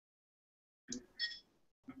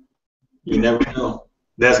You never know.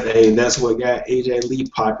 That's what got AJ Lee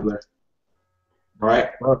popular, right?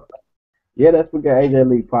 Well, yeah, that's what got AJ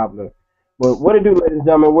Lee popular. But what it do, ladies and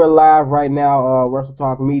gentlemen, we're live right now, Wrestle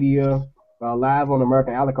Talk Media, live on the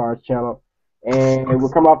American Alucard's channel. And we're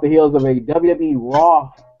coming off the heels of a WWE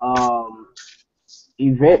Raw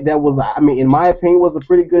event that was, I mean, in my opinion, was a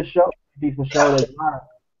pretty good show. Decent show. There's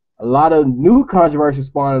a lot of new controversy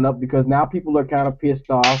spawning up because now people are kind of pissed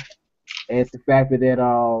off at the fact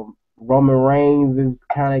that Roman Reigns is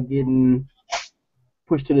kind of getting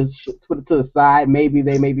pushed to the side. Maybe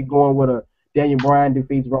they may be going with a Daniel Bryan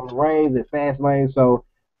defeats Roman Reigns at Fastlane. So,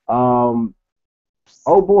 oh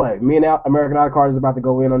boy, me and American Alucard is about to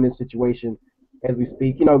go in on this situation as we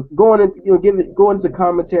speak. You know, going into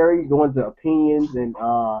commentary, going into opinions, and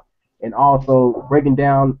also breaking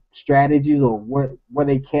down strategies or where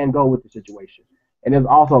they can go with the situation. And there's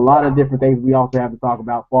also a lot of different things we also have to talk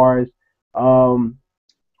about, as far as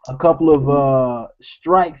a couple of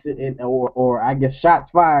strikes or I guess shots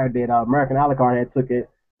fired that American Alucard had took at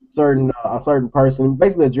a certain person,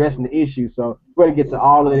 basically addressing the issue. So we're gonna get to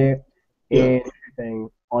all of that and everything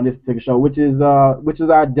on this particular show, which is our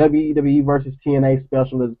WWE versus TNA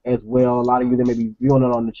special as well. A lot of you that may be viewing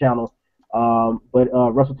it on the channel. But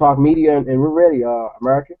Wrestle Talk Media, and we're ready.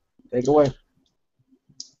 America, take it away.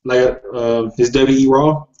 Like this WWE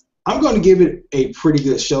Raw, I'm going to give it a pretty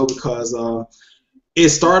good show because it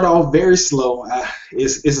started off very slow.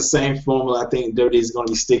 It's the same formula I think WWE is going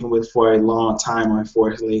to be sticking with for a long time,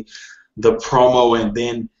 unfortunately. The promo, and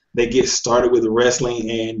then they get started with the wrestling,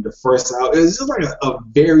 and the first out, it was just like a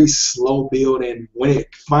very slow build, and when it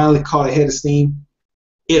finally caught a head of steam,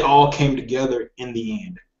 it all came together in the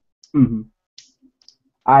end. Mm-hmm.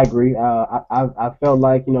 I agree. I felt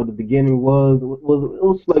like, you know, the beginning was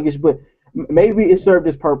sluggish, but maybe it served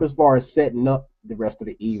its purpose as far as setting up the rest of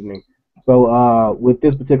the evening. So with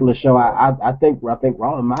this particular show, I think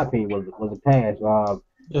Raw, in my opinion, was a pass.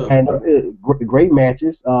 And great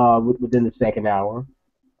matches within the second hour.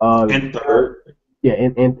 And third. Yeah,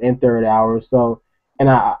 and third hour. So, and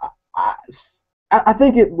I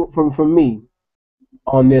think it for me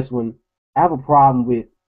on this one, I have a problem with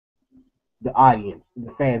the audience,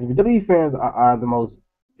 the fans. The WWE fans are the most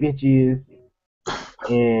bitches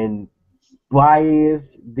and biased,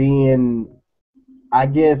 then I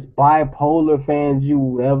guess bipolar fans you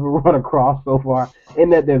will ever run across so far, in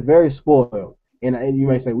that they're very spoiled. And you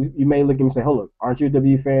may say, you may look at me and say, "Hold up, aren't you a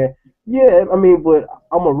WWE fan?" Yeah, I mean, but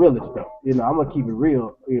I'm a realist though. You know, I'm gonna keep it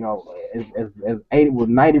real. You know, as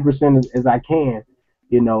 90% as I can.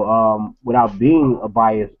 You know, without being a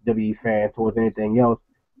biased WWE fan towards anything else.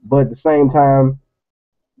 But at the same time,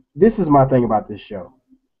 this is my thing about this show.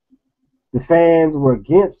 The fans were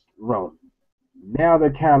against Roman. Now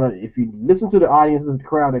they're kind of, if you listen to the audience of the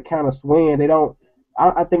crowd, they're kind of swaying. They don't,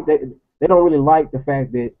 I think they don't really like the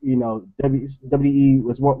fact that, you know, WWE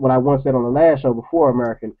was what I once said on the last show before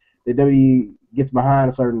American, that WWE gets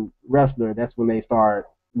behind a certain wrestler, that's when they start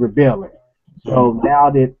rebelling. So now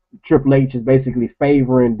that Triple H is basically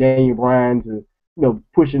favoring Daniel Bryan to, you know,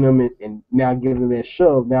 pushing them and now giving them that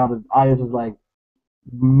shove, now the audience is like,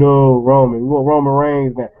 no, Roman, we want Roman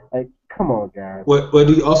Reigns now. Like, come on, guys. What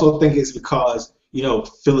do you also think it's because, you know,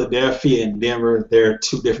 Philadelphia and Denver, they're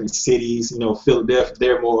two different cities. You know, Philadelphia,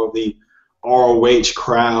 they're more of the ROH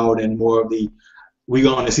crowd and more of the, we're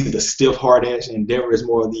going to see the stiff hard ass, and Denver is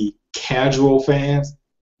more of the casual fans.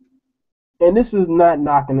 And this is not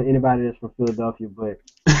knocking anybody that's from Philadelphia, but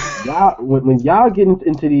y'all, when y'all get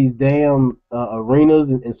into these damn arenas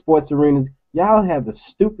and sports arenas, y'all have the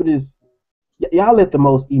stupidest, y'all let the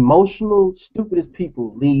most emotional, stupidest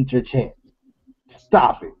people lead your chants.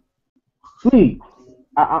 Stop it, please.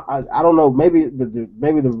 I don't know. Maybe the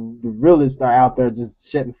realists are out there just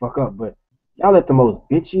shutting the fuck up, but y'all let the most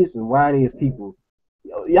bitchiest and whiniest people,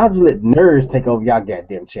 y'all just let nerds take over y'all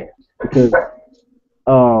goddamn chants, because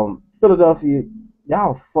Philadelphia,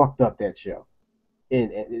 y'all fucked up that show.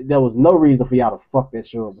 And there was no reason for y'all to fuck that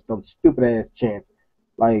show up with some stupid ass chants.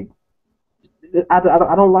 Like, I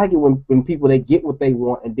don't like it when people, they get what they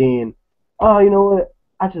want and then, oh, you know what?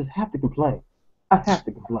 I just have to complain. I have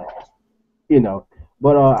to complain. You know.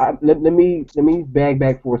 But let me bag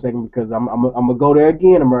back for a second, because I'm gonna go there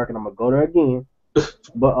again, American. I'm gonna go there again.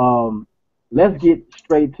 But let's get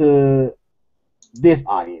straight to this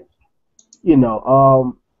audience. You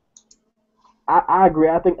know, I agree.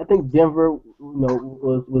 I think Denver, you know,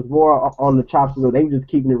 was more on the chops. They were just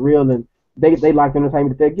keeping it real, and they like the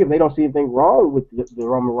entertainment that they give. They don't see anything wrong with the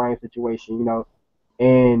Roman Reigns situation, you know.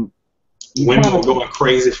 And women were going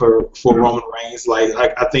crazy for Roman Reigns. Like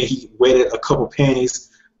I think he wetted a couple panties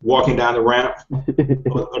walking down the ramp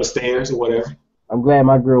or the stairs or whatever. I'm glad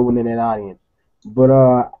my girl went in that audience. But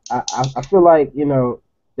I feel like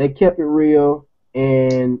they kept it real,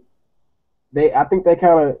 and I think they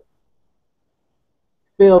kind of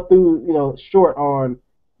fell through short on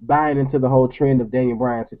buying into the whole trend of Daniel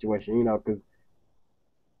Bryan situation. Because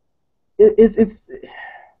it's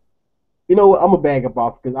what, I'm gonna bag up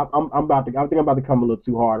off because I think I'm about to come a little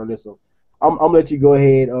too hard on this one. I'm gonna let you go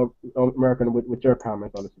ahead, American, with your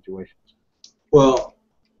comments on the situation. Well,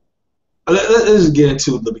 let's just get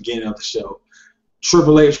into the beginning of the show.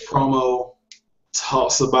 Triple H promo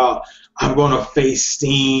talks about I'm gonna face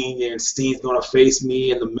Sting and Sting's gonna face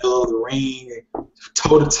me in the middle of the ring,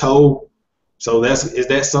 toe to toe. So is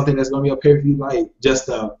that something that's gonna be a pay-per-view, like just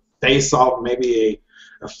a face off, maybe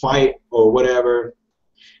a fight or whatever?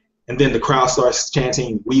 And then the crowd starts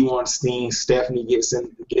chanting, "We want Sting." Stephanie gets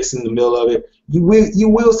in the middle of it. You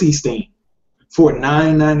will see Sting for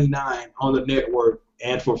 $9.99 on the network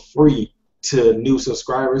and for free to new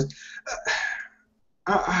subscribers.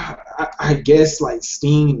 I guess like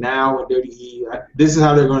Sting now in WWE, this is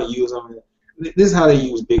how they're going to use them. This is how they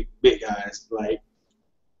use big guys. Like,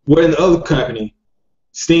 where in the other company,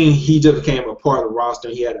 Sting, he just became a part of the roster.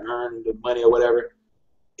 He had to earn the money or whatever.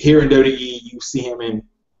 Here in WWE, you see him in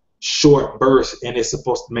short bursts, and it's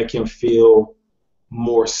supposed to make him feel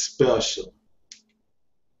more special.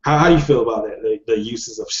 How do you feel about that? The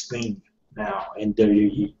uses of Sting now in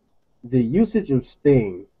WWE. The usage of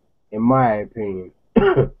Sting, in my opinion,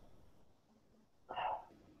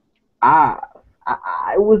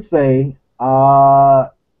 I would say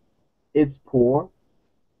it's poor.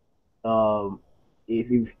 If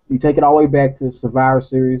you take it all the way back to the Survivor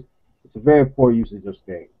Series, it's a very poor usage of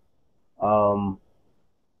Sting.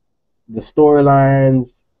 The storylines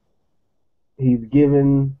he's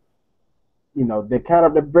given,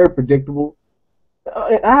 they're very predictable.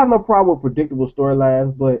 I have no problem with predictable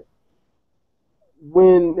storylines, but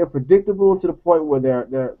when they're predictable to the point where they're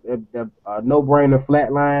no-brainer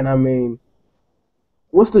flatline, I mean,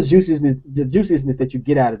 what's the juiciness that you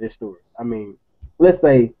get out of this story? I mean, let's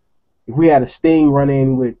say if we had a Sting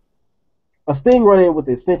run-in with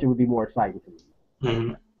the Ascension would be more exciting to me.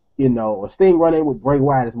 Mm-hmm. A Sting run-in with Bray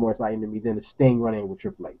Wyatt is more exciting to me than a Sting run-in with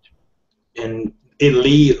Triple H. And it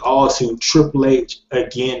leads all to Triple H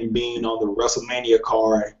again being on the WrestleMania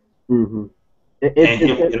card, mm-hmm. and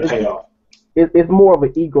him getting a payoff. It's more of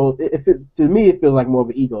an ego. To me, it feels like more of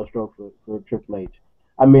an ego stroke for Triple H.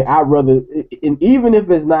 I mean, I'd rather, and even if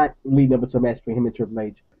it's not leading up to a match between him and Triple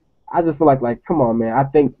H, I just feel like, come on, man. I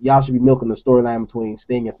think y'all should be milking the storyline between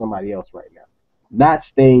Sting and somebody else right now, not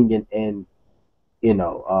Sting and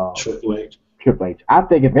Triple H. Triple H. I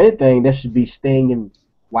think if anything, that should be Sting and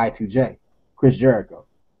Y2J, Chris Jericho.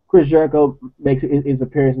 Chris Jericho makes his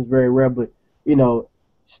appearances very rare, but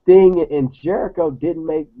Sting and Jericho didn't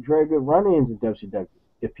make very good run-ins in WCW.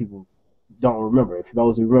 If people don't remember, if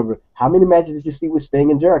those who remember, how many matches did you see with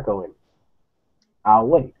Sting and Jericho in? I'll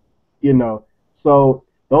wait. So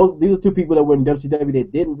these are two people that were in WCW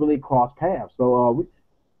that didn't really cross paths. So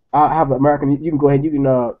I have American. You can go ahead. You can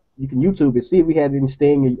YouTube it. See if we had any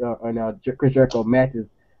Sting and Chris Jericho matches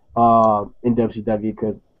in WCW,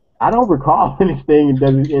 because I don't recall any Sting in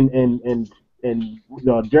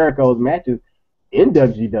Jericho's matches in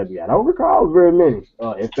WCW. I don't recall very many.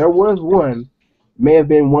 If there was one, may have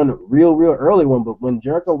been one real early one, but when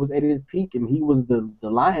Jericho was at his peak and he was the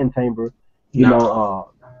lion tamer,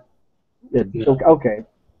 okay.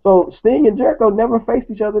 So Sting and Jericho never faced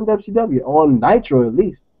each other in WCW, on Nitro at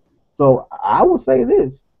least. So I would say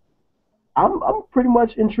this. I'm pretty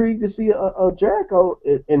much intrigued to see a Jericho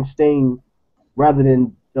and Sting rather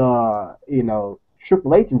than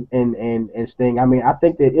Triple H and Sting. I mean, I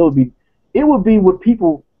think that it would be what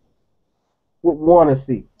people would want to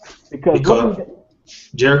see, because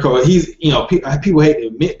Jericho, he's people hate to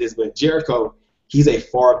admit this, but Jericho, he's a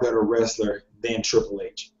far better wrestler than Triple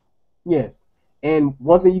H. Yes, and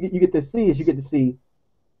one thing you get to see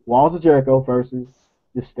Walls of Jericho versus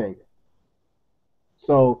the Stinger.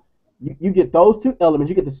 So you get those two elements.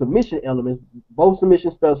 You get the submission elements, both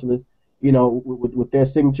submission specialists, with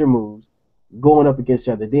their signature moves going up against each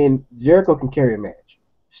other. Then Jericho can carry a match.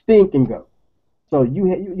 Sting can go. So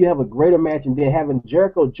you have a greater match, and then having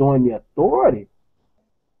Jericho join the Authority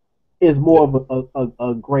is more of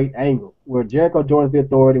a great angle, where Jericho joins the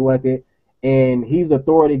Authority with it, and he's the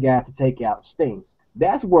Authority guy to take out Sting.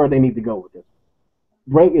 That's where they need to go with this.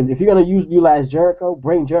 If you're going to utilize Jericho,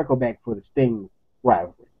 bring Jericho back for the Sting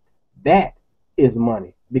rivalry. That is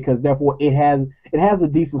money, because therefore it has a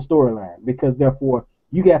decent storyline, because therefore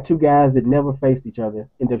you got two guys that never faced each other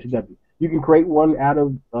in WCW. You can create one out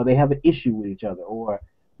of they have an issue with each other, or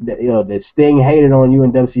that Sting hated on you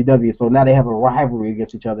in WCW, so now they have a rivalry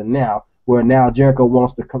against each other now. Where now Jericho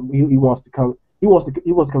wants to come, he wants to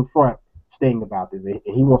confront Sting about this, and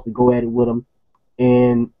he wants to go at it with him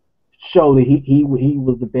and show that he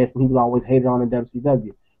was the best and he was always hated on in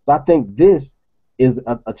WCW. So I think this is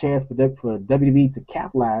a chance for WWE to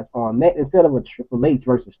capitalize on that instead of a Triple H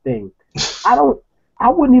versus Sting. I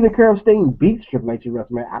wouldn't even care if Sting beats Triple H at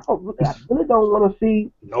WrestleMania. I really don't want to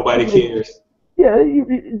see. Nobody cares. Yeah,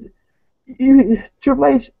 Triple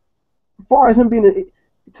H, as far as him being,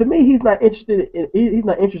 to me, he's not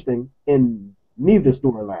interesting in neither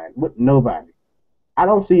storyline with nobody. I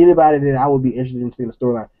don't see anybody that I would be interested in seeing a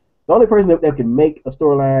storyline. The only person that can make a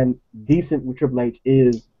storyline decent with Triple H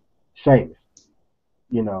is Sheamus.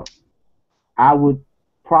 You know, I would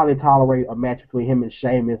probably tolerate a match between him and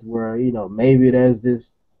Sheamus where, maybe there's this,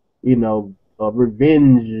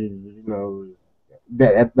 revenge,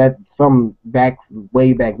 that some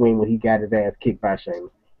way back when he got his ass kicked by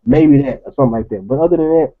Sheamus. Maybe that or something like that. But other than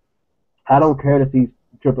that, I don't care to see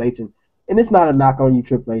Triple H and it's not a knock on you,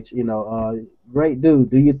 Triple H. Great dude,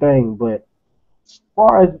 do your thing. But as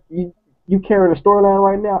far as you carrying a storyline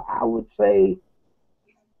right now, I would say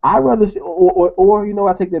I'd rather see, or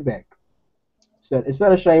I take that back. So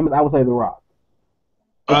instead of Sheamus, I would say The Rock.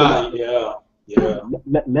 Yeah.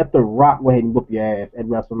 Let The Rock go ahead and whoop your ass at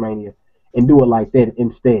WrestleMania and do it like that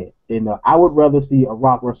instead. I would rather see a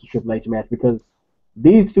Rock versus Triple H match because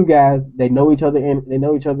these two guys, they know each other in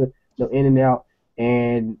and out,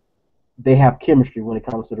 and they have chemistry when it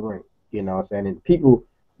comes to the ring. You know what I'm saying? And people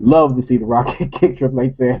love to see The Rock kick Triple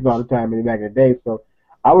H ass all the time back in the day. So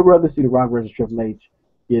I would rather see The Rock versus Triple H,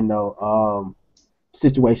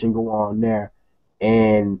 situation go on there,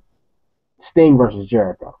 and Sting versus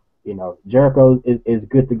Jericho. Jericho is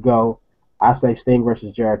good to go. I say Sting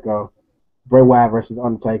versus Jericho, Bray Wyatt versus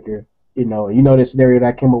Undertaker. The scenario that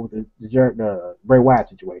I came up with the Bray Wyatt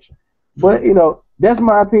situation. But that's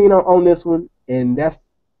my opinion on this one, and that's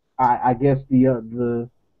I guess the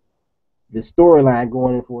storyline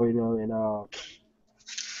going in for and I'm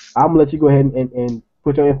gonna let you go ahead and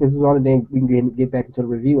put your emphasis on it. Then we can get back into the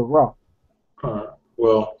review of Raw.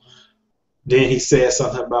 Well, then he said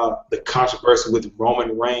something about the controversy with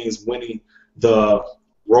Roman Reigns winning the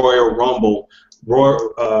Royal Rumble.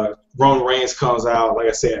 Roman Reigns comes out, like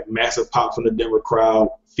I said, massive pop from the Denver crowd,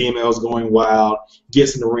 females going wild,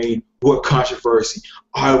 gets in the ring. What controversy?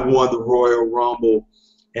 I won the Royal Rumble.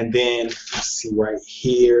 And then, let's see right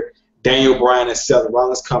here, Daniel Bryan and Seth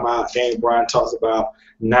Rollins come out. Daniel Bryan talks about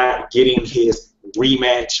not getting his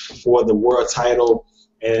rematch for the world title.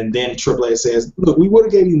 And then Triple H says, look, we would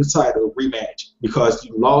have gave you the title rematch because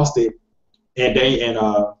you lost it. And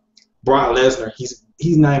Brock Lesnar, he's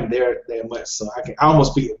not even there that much, so I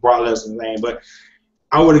almost beat Brock Lesnar's name, but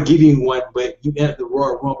I would have given you one, but you entered the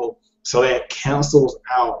Royal Rumble, so that cancels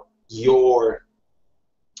out your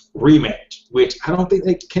rematch, which I don't think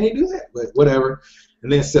can they do that, but whatever.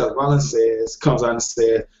 And then Seth Rollins comes out and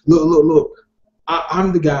says, look,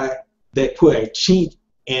 I'm the guy that put a chink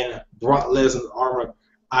in Brock Lesnar's armor.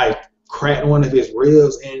 I cracked one of his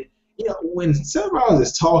ribs, and when Seth Rollins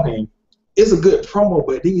is talking, it's a good promo,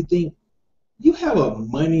 but then you think, you have a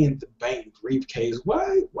Money in the Bank briefcase.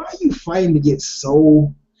 Why are you fighting to get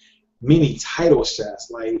so many title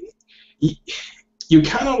shots? Like, you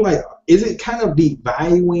kind of like, is it kind of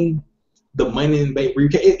devaluing the Money in the Bank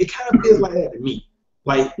briefcase? It kind of feels like that to me.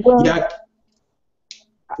 Like,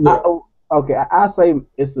 I say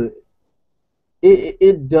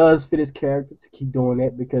it does fit his character to keep doing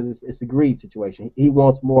that because it's a greed situation. He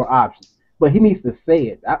wants more options, but he needs to say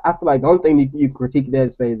it. I feel like the only thing you critique that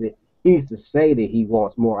is say that he needs to say that he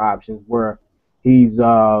wants more options where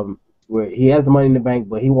where he has the Money in the Bank,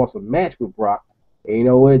 but he wants a match with Brock. And you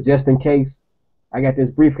know what? Just in case, I got this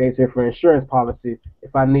briefcase here for insurance policy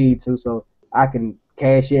if I need to, so I can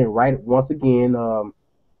cash in right once again.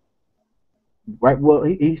 Right. Well,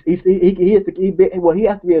 he has to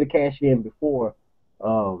be able to cash in before,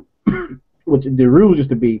 which the rules used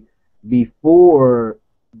to be before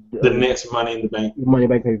the next Money in the Bank. Money in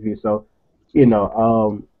the Bank pay-per-view. So,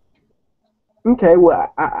 okay,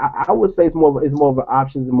 well, I would say it's more of an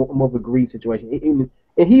options and more of a greed situation.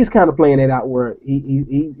 And he's kind of playing it out where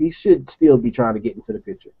he should still be trying to get into the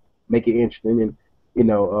picture, make it interesting,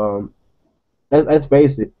 and let's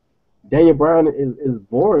face it, Daniel Bryan is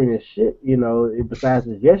boring as shit, besides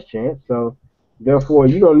his yes chant. So therefore,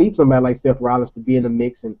 you don't need somebody like Seth Rollins to be in the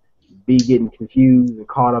mix and be getting confused and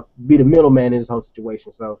caught up, be the middleman in this whole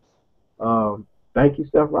situation. So thank you,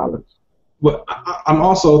 Seth Rollins. But I'm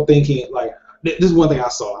also thinking, like, this is one thing I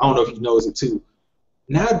saw. I don't know if you noticed it too.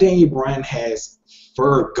 Now Daniel Bryan has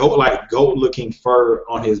fur, goat looking fur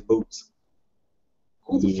on his boots.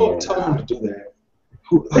 Who the fuck told him to do that?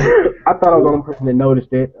 I thought I was the only person that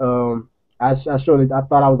noticed it. I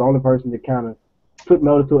thought I was the only person that kind of took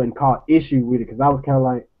notice to it and caught issue with it because I was kind of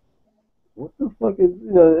like, what the fuck is,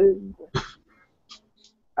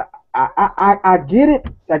 I get it.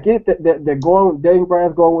 I get it that they're going. Daniel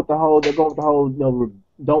Bryan's going with the whole. They're going with the whole.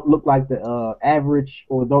 Don't look like the average,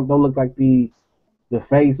 or don't look like the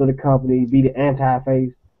face of the company. Be the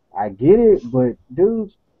anti-face. I get it, but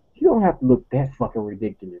dudes, you don't have to look that fucking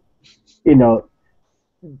ridiculous. You know,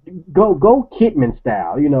 go Kidman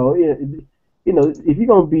style. If you're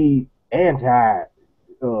gonna be anti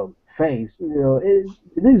face,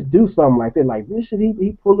 at least do something like that. Like this shit,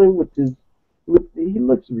 he pulling with his. He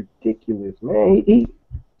looks ridiculous, man. He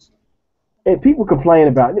and people complain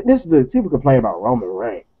about this. Is the people complain about Roman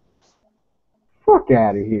Reigns. Fuck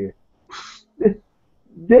out of here.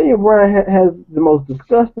 Daniel Bryan has the most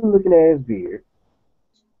disgusting looking ass beard.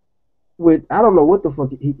 With I don't know what the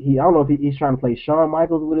fuck he I don't know if he's trying to play Shawn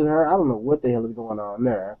Michaels with his hair. I don't know what the hell is going on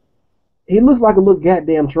there. He looks like a little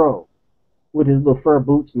goddamn troll with his little fur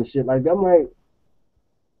boots and shit like that. I'm like,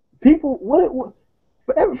 people, what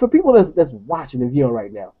for people that's watching and viewing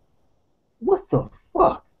right now, what the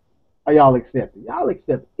fuck are y'all accepting? Y'all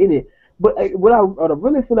accept it. But what I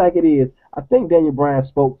really feel like it is, I think Daniel Bryan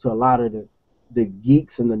spoke to a lot of the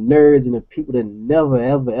geeks and the nerds and the people that never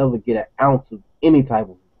ever get an ounce of any type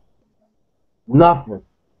of nothing.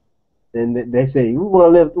 And they say we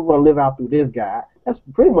want to live out through this guy. That's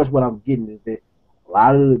pretty much what I'm getting is that a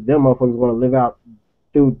lot of them motherfuckers want to live out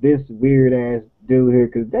through this weird ass dude here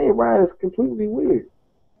because Daniel Bryan is completely weird.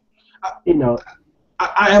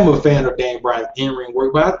 I am a fan of Dan Bryan's in-ring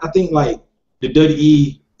work, but I think like the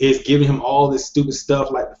WWE is giving him all this stupid stuff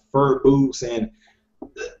like the fur boots and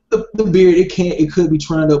the beard. It could be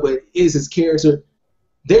turned up, but it is his character.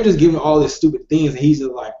 They're just giving him all these stupid things, and he's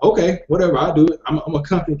just like, okay, whatever, I'll do it. I'm a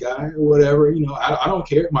company guy or whatever. I don't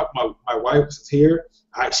care. My wife is here.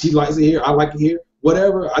 She likes it here. I like it here.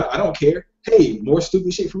 Whatever. I don't care. Hey, more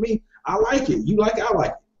stupid shit for me. I like it. You like it. I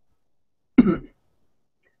like it.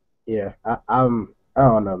 Yeah, I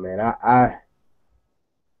don't know, man.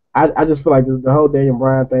 I just feel like the whole Daniel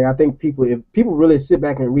Bryan thing. I think if people really sit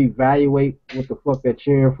back and reevaluate what the fuck they're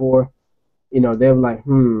cheering for, they're like,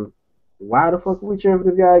 why the fuck are we cheering for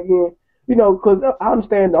this guy again? Because I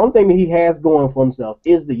understand the only thing that he has going for himself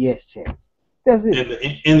is the yes chant. That's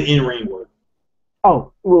it. And the in-ring work.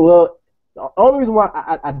 Oh, well, the only reason why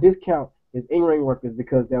I discount his in-ring work is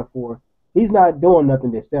because, therefore, he's not doing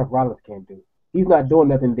nothing that Seth Rollins can't do. He's not doing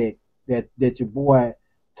nothing that your boy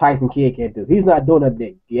Tyson Kidd can't do. He's not doing nothing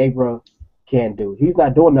that Gabriel can't do. He's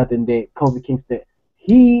not doing nothing that Kofi Kingston.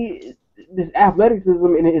 This athleticism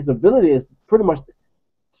and his ability is pretty much.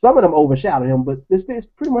 Some of them overshadow him, but it's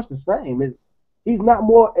pretty much the same. He's not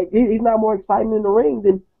more exciting in the ring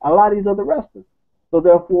than a lot of these other wrestlers. So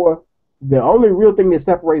therefore, the only real thing that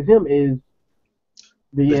separates him is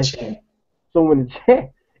the yes chant. So when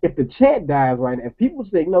if the chant dies right now, if people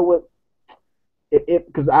say, you know what,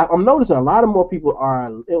 because I'm noticing a lot of more people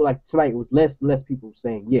like tonight it was less people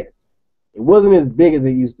saying yes. It wasn't as big as it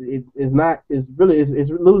used to. It's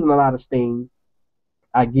losing a lot of steam.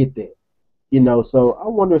 I get that. So I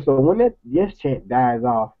wonder. So when that yes chant dies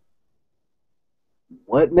off,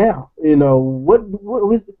 what now? What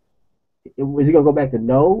is he gonna go back to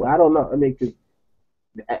no? I don't know. I mean, cause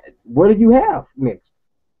what did you have next?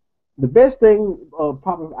 The best thing,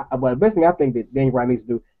 the best thing I think that Daniel Bryan needs to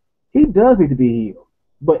do, he does need to be healed,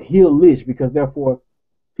 but heel-ish because therefore,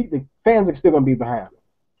 the fans are still gonna be behind him.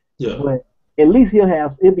 Yeah. But at least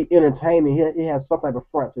it'll be entertaining. He has some type of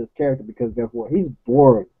front to his character because therefore he's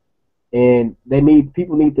boring. And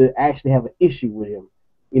people need to actually have an issue with him.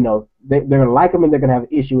 They're gonna like him and they're gonna have an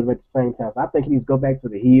issue with him at the same time. So I think he needs to go back to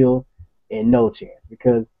the heel and no chance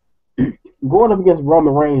because going up against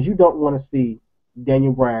Roman Reigns, you don't want to see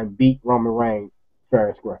Daniel Bryan beat Roman Reigns fair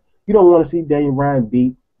and square. You don't want to see Daniel Bryan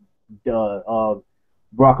beat Brock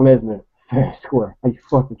Lesnar fair and square. Are you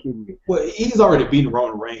fucking kidding me? Well, he's already beaten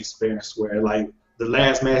Roman Reigns fair and square. Like the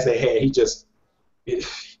last match they had,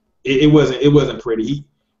 it wasn't pretty.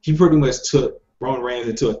 He pretty much took Roman Reigns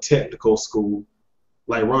into a technical school.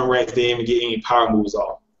 Like Roman Reigns didn't even get any power moves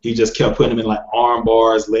off. He just kept putting him in like arm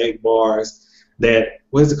bars, leg bars.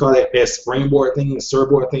 What is it called? That springboard thing, the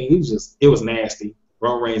surfboard thing. It was nasty.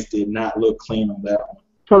 Roman Reigns did not look clean on that one.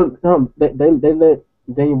 So they let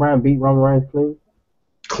Daniel Bryan beat Roman Reigns clean.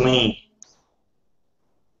 Clean.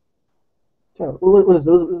 So what is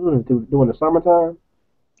during the summertime?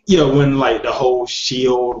 Yeah, when like the whole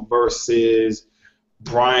Shield versus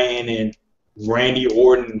Bryan and Randy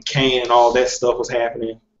Orton, Kane, and all that stuff was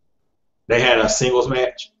happening. They had a singles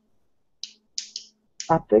match.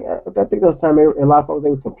 I think those time a lot of folks they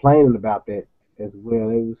was complaining about that as well.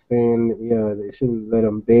 They was saying, they shouldn't let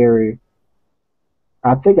them bury.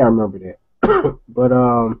 I think I remember that, but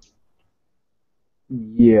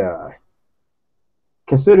yeah.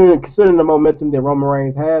 Considering the momentum that Roman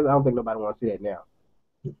Reigns has, I don't think nobody wants to see that now.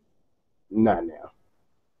 Not now.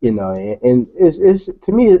 And it's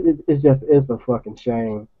to me it's a fucking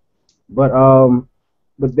shame. But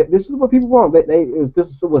this is what people want. This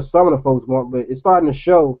is what some of the folks want. But it's starting to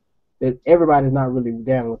show that everybody's not really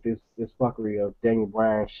down with this fuckery of Daniel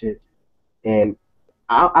Bryan shit. And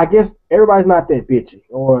I guess everybody's not that bitchy,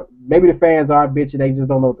 or maybe the fans are bitchy. They just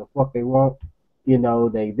don't know what the fuck they want.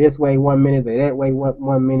 They this way 1 minute, they that way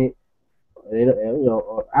 1 minute.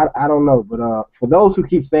 I don't know. But for those who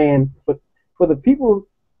keep saying, but for the people,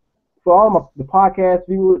 for all the podcast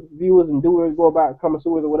viewers and doers go about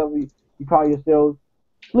connoisseurs or whatever you call yourselves,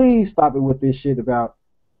 please stop it with this shit about,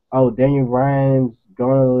 Daniel Bryan's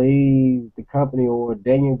gonna leave the company, or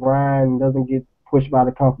Daniel Bryan doesn't get pushed by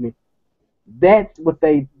the company.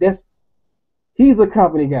 He's a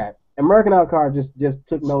company guy. American Outcard just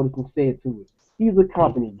took notice and said to it. He's a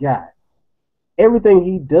company guy. Everything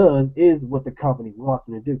he does is what the company wants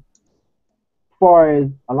him to do. As far as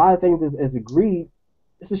a lot of things as agreed,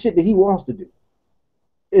 it's the shit that he wants to do.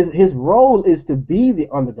 His role is to be the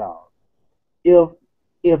underdog.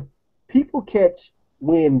 If people catch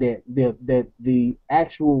wind that the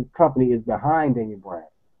actual company is behind Daniel Bryan,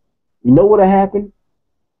 you know what'll happen?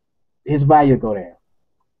 His value will go down.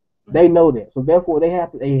 They know that, so therefore they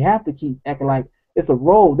have to keep acting like it's a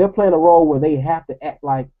role. They're playing a role where they have to act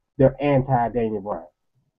like they're anti-Daniel Bryan.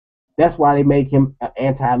 That's why they make him an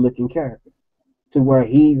anti-looking character, to where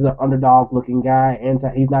he's an underdog-looking guy.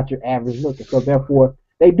 He's not your average looking. So therefore,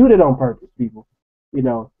 they do that on purpose, people.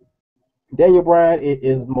 Daniel Bryan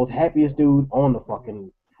is the most happiest dude on the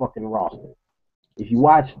fucking roster. If you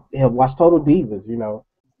watch Total Divas,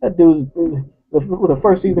 that dude. The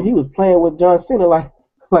first season he was playing with John Cena like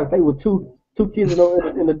they were two kids in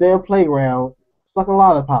the damn playground sucking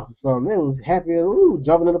lollipops or something. They was happy,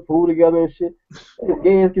 jumping in the pool together and shit. They as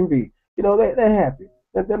gay as can be. They're happy.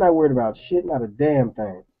 They're not worried about shit, not a damn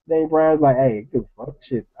thing. Daniel Bryan's like, hey, good fuck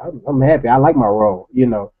shit. I'm happy. I like my role,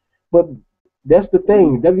 But that's the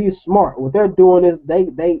thing. WWE's smart. What they're doing is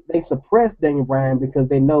they suppress Daniel Bryan because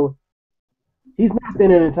they know he's not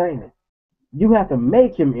been entertaining. You have to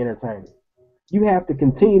make him entertaining. You have to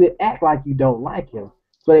continue to act like you don't like him,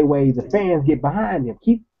 so that way the fans get behind him.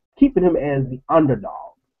 Keeping him as the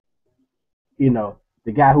underdog.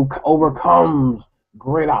 The guy who overcomes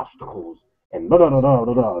great obstacles. And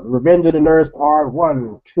the Revenge of the Nerds Part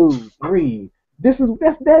 1, 2, 3. That's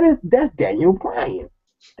Daniel Bryan.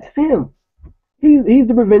 That's him. He's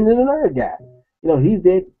the Revenge of the Nerd guy. He's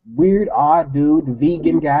that weird, odd dude, the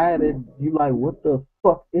vegan guy that you like, what the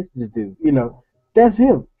fuck is this dude? That's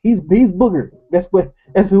him. He's Booger. That's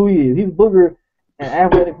who he is. He's Booger, an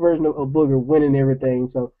athletic version of Booger, winning everything.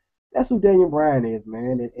 So that's who Daniel Bryan is,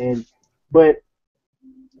 man. But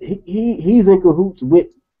he's in cahoots with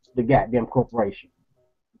the goddamn corporation.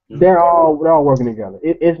 They're all working together.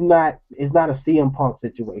 It's not a CM Punk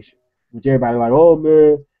situation, which everybody like, oh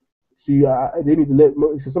man, see, they need to let.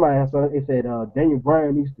 So somebody asked, they said Daniel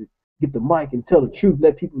Bryan needs to get the mic and tell the truth,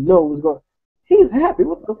 let people know what's going. He's happy.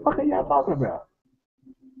 What the fuck are y'all talking about?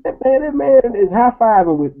 That man is high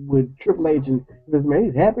fiving with Triple H, and this man,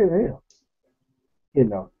 he's happy as hell.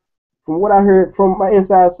 From what I heard from my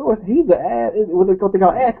inside source, he's an ass. What they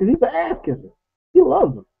call ass kisser. He's an ass kisser. He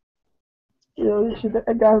loves him.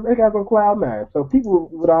 That guy's on cloud nine. So people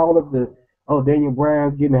with all of the Daniel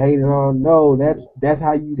Bryan's getting hated on. No, that's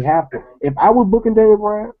how you'd have to. If I was booking Daniel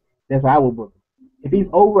Bryan, that's how I would book him. If he's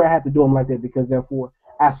over, I have to do him like that because therefore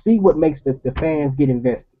I see what makes the fans get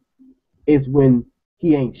invested. It's when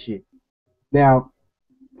he ain't shit. Now,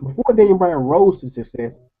 before Daniel Bryan rose to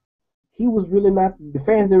success, he was really not. The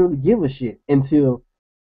fans didn't really give a shit until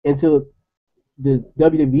the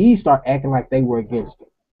WWE start acting like they were against him.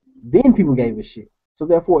 Then people gave a shit. So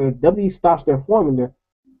therefore, if WWE stops their formula,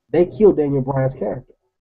 they kill Daniel Bryan's character.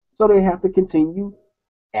 So they have to continue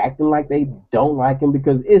acting like they don't like him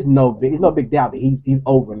because it's no big doubt that he's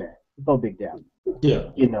over now. It's no big doubt. Yeah.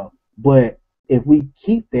 But if we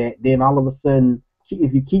keep that, then all of a sudden,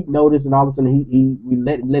 if you keep noticing, all of a sudden we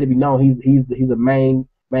let it be known he's a main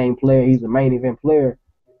player, he's a main event player.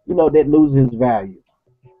 That loses his value.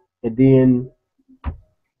 And then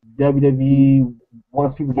WWE,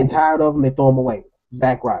 once people get tired of him, they throw him away.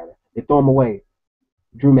 Zack Ryder, they throw him away.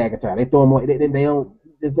 Drew McIntyre, they throw him away. They don't.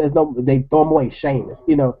 there's no, they throw him away. Sheamus,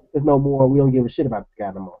 you know, there's no more. We don't give a shit about this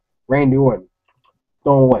guy no more. Randy Orton,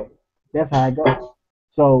 throw him away. That's how it goes.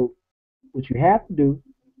 So what you have to do,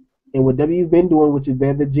 and what W's been doing, which is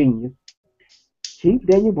they're the genius, keep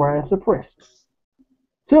Daniel Bryan suppressed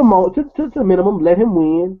to a minimum. Let him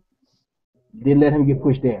win, then let him get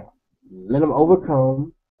pushed down. Let him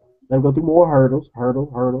overcome. Let him go through more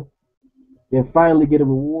hurdle. Then finally get a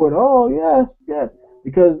reward. Oh yes,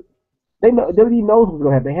 because they know WWE knows what's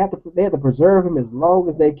gonna happen. They have to preserve him as long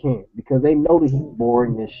as they can because they know that he's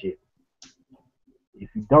boring as shit. If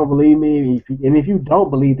you don't believe me, if you don't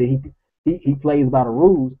believe that he plays by the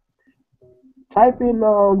rules, type in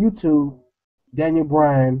on YouTube Daniel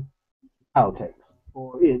Bryan outtakes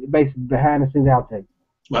or basically behind the scenes outtakes.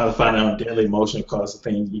 Well, I find out on Daily Motion because the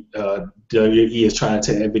thing WWE is trying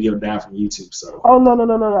to take that video down from YouTube. So. Oh no!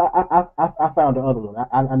 I found the other one.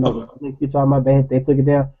 I know okay. You're talking about they took it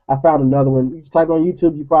down. I found another one. You type on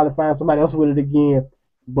YouTube, you probably find somebody else with it again.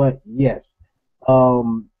 But yes,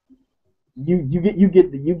 you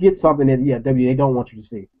get something that they don't want you to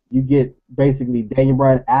see. You get basically Daniel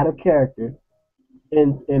Bryan out of character,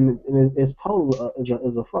 and it's total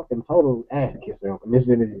is a fucking total ass kisser in this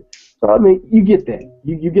interview. So I mean, you get that.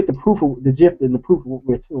 You get the proof of the gif and the proof of what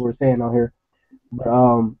we're saying on here.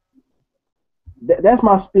 But that's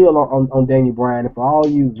my spiel on Daniel Bryan. And for all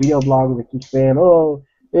you video bloggers that keep saying, no.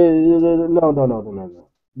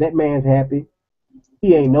 That man's happy.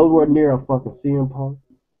 He ain't nowhere near a fucking CM Punk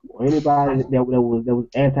or anybody that was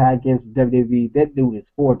anti against WWE. That dude is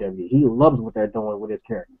for WWE. He loves what they're doing with his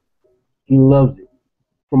character. He loves it.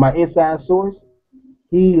 From my inside source,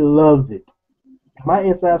 he loves it. My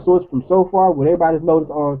inside source from so far, what everybody's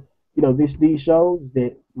noticed on these shows,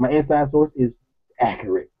 that my inside source is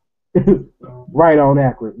accurate. Right on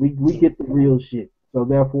accurate. We get the real shit. So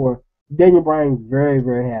therefore, Daniel Bryan is very,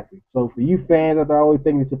 very happy. So for you fans that are always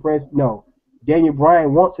thinking it's suppressed, no. Daniel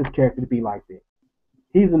Bryan wants his character to be like that.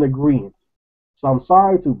 He's in agreement. So I'm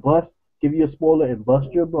sorry to give you a spoiler and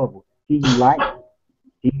bust your bubble. He likes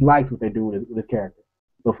what they do with his character.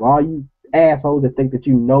 So for all you assholes that think that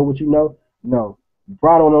you know what you know, no. You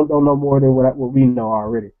probably don't know more than what we know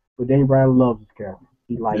already. But Daniel Bryan loves his character.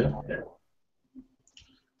 He likes it.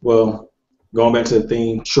 Well, going back to the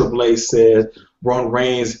thing, Triple H said, Roman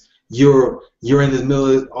Reigns, you're in the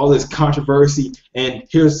middle of all this controversy, and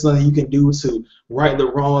here's something you can do to right the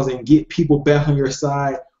wrongs and get people back on your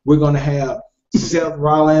side. We're going to have Seth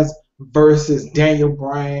Rollins versus Daniel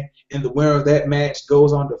Bryan, and the winner of that match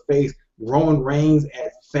goes on to face Roman Reigns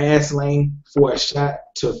at Fastlane for a shot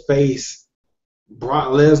to face Brock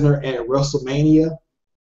Lesnar at WrestleMania.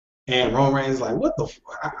 And Roman Reigns is like, what the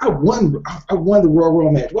I won the Royal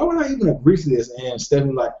Rumble match. Why would I even agree to this? And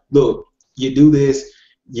Stephanie's like, look, you do this,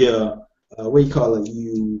 what do you call it?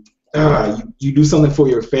 You do something for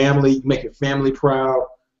your family, you make your family proud,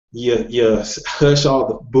 you hush all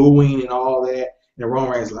the booing and all that. And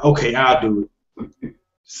Roman Reigns is like, okay, I'll do it.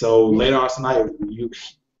 So later on tonight,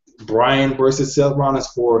 Bryan versus Seth Rollins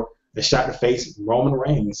for a shot to face Roman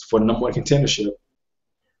Reigns for the #1 contendership.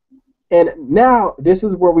 And now this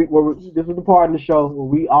is this is the part in the show where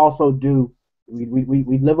we also do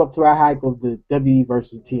we live up to our hype of the WWE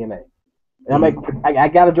versus TNA. And I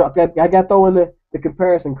gotta throw in the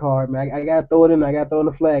comparison card, man. I gotta throw it in. I gotta throw in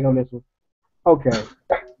the flag on this one. Okay.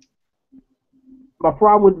 My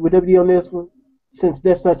problem with WWE on this one, since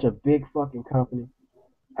they're such a big fucking company,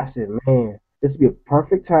 I said, man, this would be a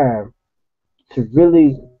perfect time to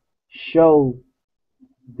really show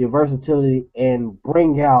the versatility and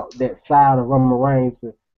bring out that side of Roman Reigns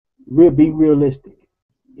to be realistic.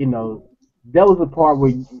 That was the part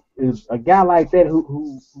where a guy like that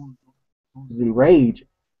who's enraged,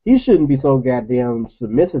 he shouldn't be so goddamn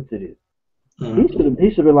submissive to this. Mm-hmm.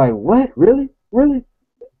 He should be like, what? Really?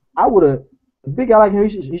 I would have. A big guy like him,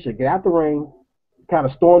 he should get out the ring, kind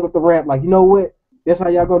of stormed up the ramp, like, you know what? That's how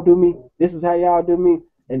y'all gonna do me. This is how y'all do me.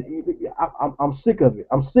 And I'm sick of it.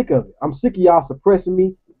 I'm sick of y'all suppressing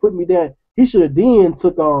me, putting me down. He should have then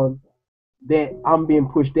took on that I'm being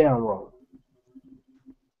pushed down role.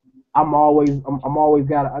 I'm always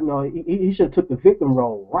got. I know he should have took the victim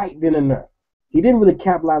role right then and there. He didn't really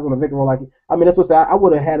capitalize on the victim role that's what I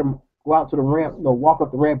would have had him go out to the ramp, walk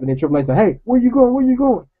up the ramp, and then Triple H say, "Hey, where you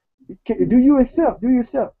going? Do you accept?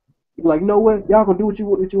 He's like, you know what? Y'all gonna do what you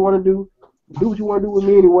want to do. Do what you want to do with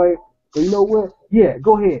me anyway. So you know what? Yeah,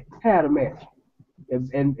 go ahead, have a match."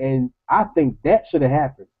 And I think that should have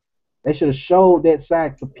happened. They should have showed that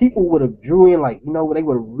side, so people would have drew in, they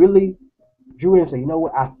would have really drew in and say, you know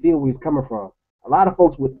what? I feel where he's coming from. A lot of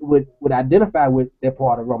folks would identify with that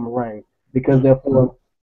part of Roman Reigns because therefore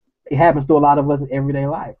it happens to a lot of us in everyday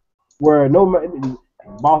life. Where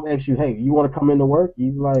Boss asks you, hey, you want to come into work?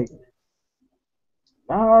 He's like,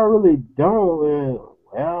 I really don't.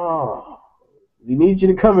 Well, we need you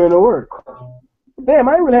to come into work. Damn,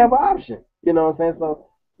 I didn't really have an option. You know what I'm saying? So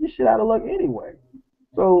you shit out of luck anyway.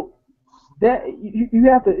 So that you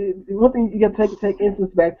have to, one thing you got to take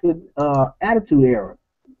instance back to Attitude Era.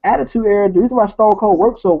 Attitude Era. The reason why Stone Cold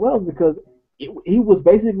worked so well is because he was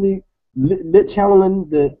basically channeling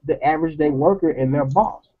the average day worker and their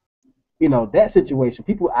boss. You know, that situation,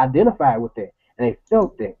 people identified with that and they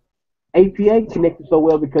felt that. APA connected so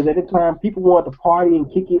well because at the time people wanted to party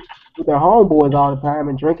and kick it with their homeboys all the time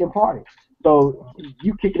and drink and party. So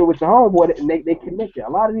you kicking it with your homeboy and they connected. A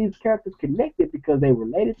lot of these characters connected because they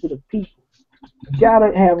related to the people. You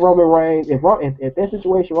gotta have Roman Reigns. If that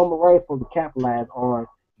situation, Roman Reigns supposed to capitalize on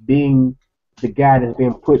being the guy that's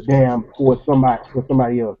being put down for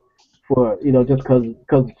somebody else. For just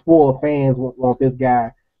because spoiled fans want this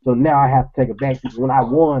guy, so now I have to take a backseat when I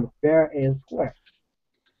won fair and square.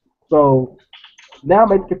 So now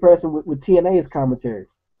make the comparison with TNA's commentary.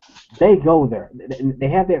 They go there. They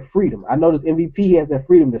have that freedom. I notice MVP has that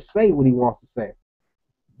freedom to say what he wants to say.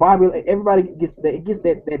 Bobby, everybody gets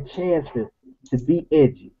that chance to be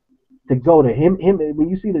edgy, to go to him. When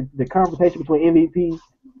you see the conversation between MVP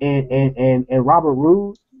and Robert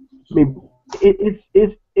Roode, I mean, it's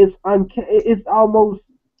almost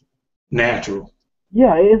natural.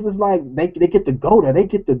 Yeah, it's just like they get to go there. They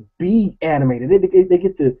get to be animated. They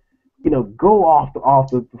get to go off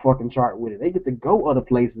the fucking chart with it. They get to go other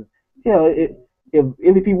places. If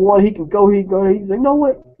MVP won, he can go. He's like, you know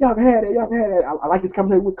what? Y'all can have that. I like his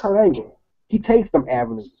conversation with Kurt Angle. He takes them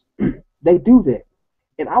avenues. They do that,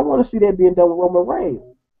 and I want to see that being done with Roman Reigns.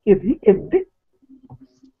 If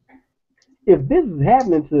this is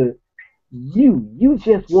happening to you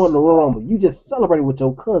just won the Royal Rumble. You just celebrated with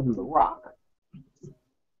your cousin, The Rock.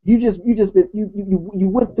 You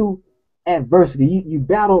went through adversity. You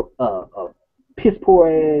battled a piss poor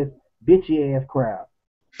ass, bitchy ass crowd.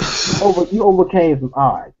 You overcame some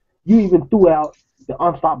odds. You even threw out the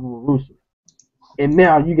unstoppable Rusev. And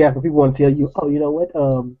now you got some people want to tell you, oh, you know what?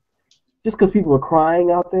 Just because people are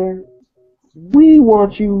crying out there, we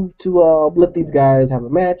want you to let these guys have a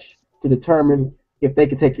match to determine if they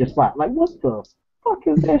can take your spot. Like, what the fuck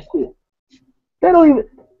is that shit? They don't even.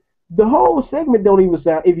 The whole segment don't even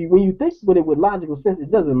sound. When you think with it with logical sense,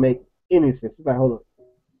 it doesn't make any sense. It's like, hold up,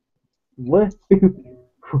 what?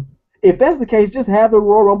 If that's the case, just have the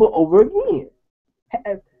Royal Rumble over again.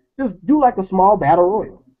 Just do like a small battle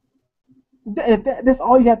royal. That's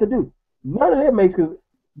all you have to do. None of that makes sense.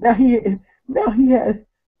 Now he has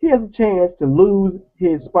a chance to lose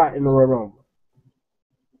his spot in the Royal Rumble.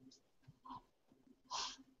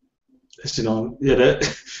 That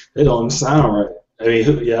don't sound right. I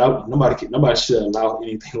mean, nobody should allow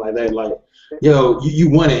anything like that. Like, you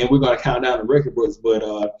won it, and we're gonna count down the record books, but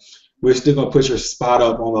we're still gonna put your spot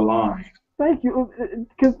up on the line. Thank you,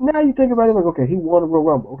 because now you think about it, like, okay, he won the Royal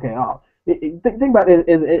Rumble. Okay, think about it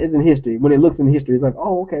as in history. When it looks in history, it's like,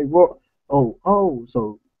 oh, okay,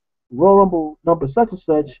 so Royal Rumble number such and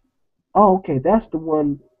such. Oh, okay, that's the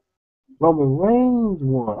one Roman Reigns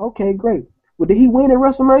won. Okay, great. Well, did he win at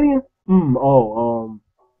WrestleMania?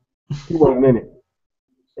 He wasn't in it.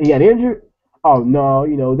 He got injured? Oh, no,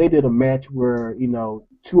 they did a match where,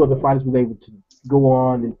 two other fighters was able to go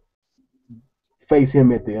on and face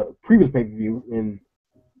him at the previous pay-per-view, and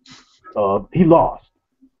he lost.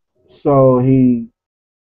 So he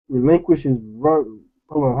relinquished his run.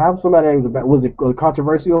 Hold on, how somebody was it a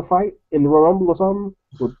controversial fight in the Royal Rumble or something?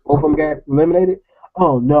 Where both of them got eliminated?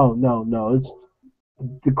 Oh, no. It's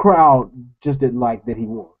the crowd just didn't like that he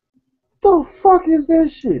won. The fuck is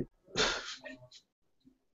that shit?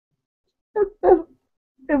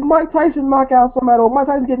 If Mike Tyson knock out somebody, or Mike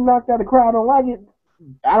Tyson getting knocked out, the crowd don't like it.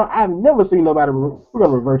 I've never seen nobody. We're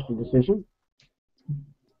gonna reverse the decision.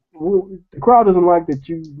 The crowd doesn't like that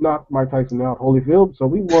you knocked Mike Tyson out, Holyfield. So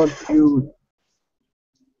we want to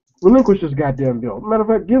relinquish this goddamn belt. Matter of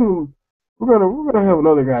fact, give him. We're gonna have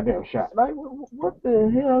another goddamn shot. Like, what the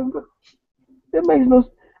hell? It makes no.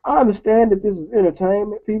 I understand that this is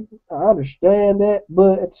entertainment, people. I understand that,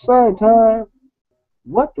 but at the same time,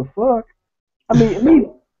 what the fuck? I mean, at least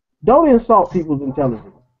don't insult people's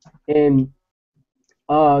intelligence. And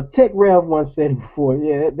Tech Rev once said it before,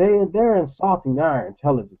 yeah, they're insulting our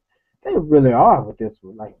intelligence. They really are with this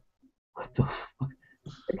one. Like, what the fuck?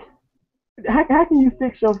 How can you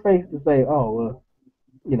fix your face to say, oh,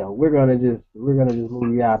 we're gonna just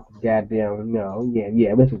move you out the goddamn,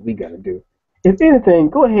 this is what we gotta do. If anything,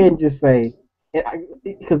 go ahead and just say,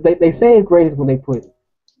 because they save grace when they put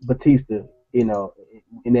Batista, in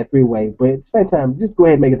that three-way, but at the same time, just go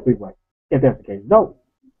ahead and make it three-way. if that's the case. Don't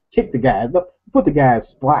kick the guy. Don't put the guy's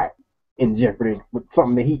spot in jeopardy with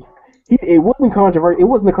something that he it wasn't controversial. It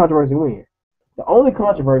wasn't a controversy win. The only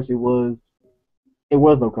controversy was it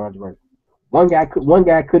was no controversy. One guy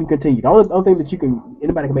couldn't continue. The only thing that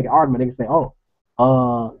anybody can make an argument, they can say,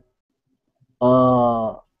 oh,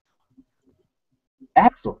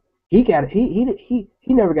 Axel, he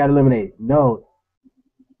never got eliminated. No,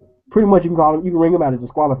 pretty much you can ring him out as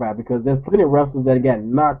disqualified because there's plenty of wrestlers that got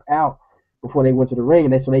knocked out before they went to the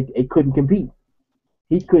ring, and so they couldn't compete.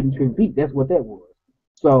 He couldn't compete. That's what that was.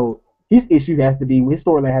 So his issue has to be, his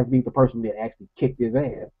storyline has to be the person that actually kicked his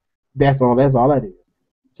ass. That's all that is.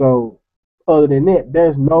 So other than that,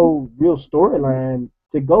 there's no real storyline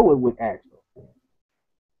to go with Axel.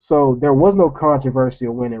 So there was no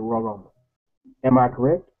controversial win at Royal Rumble. Am I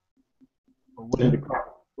correct? Or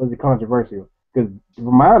was it controversial? Because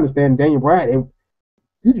from my understanding, Daniel Bryan,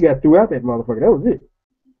 he just got threw out that motherfucker. That was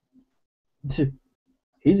it.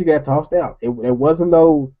 He just got tossed out. There wasn't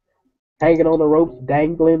no hanging on the ropes,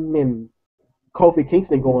 dangling, and Kofi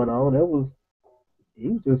Kingston going on. He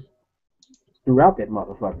was just threw out that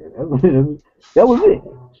motherfucker. That was it.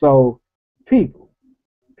 So, people,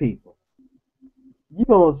 you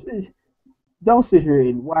don't sit here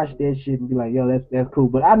and watch that shit and be like, yo, that's cool.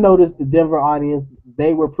 But I noticed the Denver audience,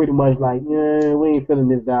 they were pretty much like, yeah, we ain't feeling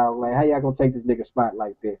this out. Like, how y'all gonna take this nigga spot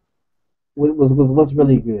like this? What's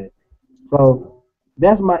really good? So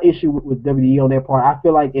that's my issue with WWE on that part. I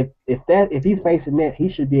feel like if he's facing that, he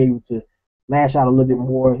should be able to lash out a little bit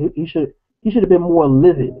more. He should have been more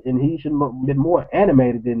livid, and he should have been more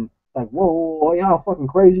animated than like, whoa, y'all fucking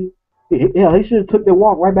crazy. Yeah, he should have took the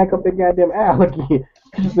walk right back up that goddamn aisle again.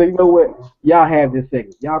 So you know what? Y'all have this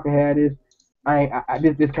segment. Y'all can have this.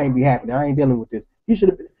 This can't be happening. I ain't dealing with this. He should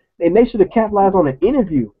have, and they should have capitalized on an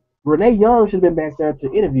interview. Renee Young should have been back there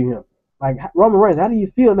to interview him. Like, Roman Reigns, how do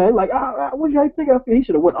you feel now? Like, what do you think I feel? He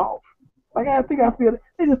should have went off. Like, I think I feel.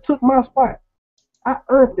 They just took my spot. I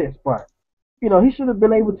earned that spot. You know, he should have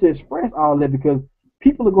been able to express all that because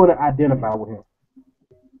people are going to identify with him.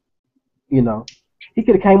 You know, he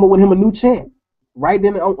could have came up with him a new chant right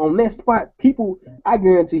then on that spot. People, I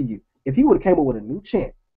guarantee you, if he would have came up with a new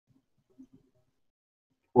chant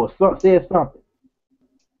or said something,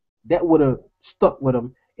 that would have stuck with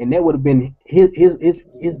him, and that would have been his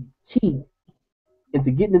key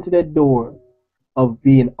into getting into that door of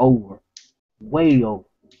being over, way over,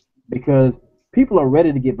 because people are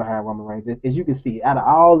ready to get behind Roman Reigns. As you can see, out of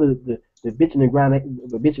all the bitching and grinding,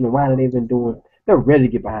 the bitching and whining they've been doing, they're ready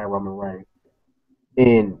to get behind Roman Reigns.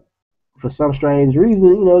 And for some strange reason,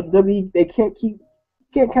 you know, WWE, they can't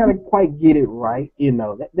kind of quite get it right. You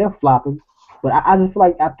know, they're flopping. But I just feel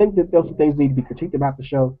like, I think that those things need to be critiqued about the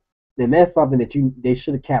show. And that's something that they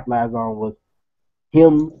should have capitalized on, was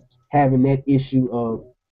him having that issue of,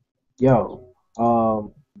 yo,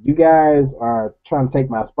 you guys are trying to take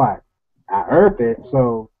my spot. I earned it,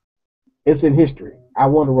 so it's in history. I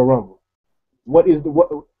won the Royal Rumble.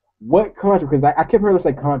 What controversy? Because I kept hearing them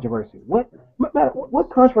say controversy. What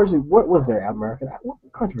controversy? What was there, American? What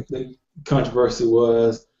controversy? The controversy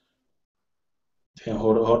was. Damn,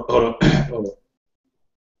 hold on.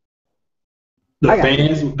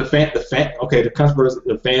 The controversy.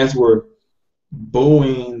 The fans were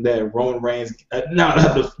booing that Roman Reigns.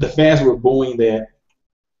 The fans were booing that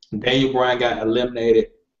Daniel Bryan got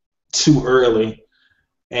eliminated too early,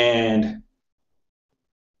 and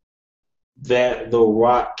that The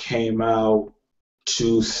Rock came out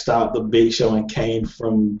to stop the Big Show and came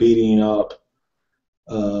from beating up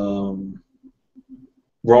Roman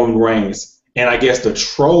Reigns. And I guess the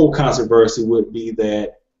troll controversy would be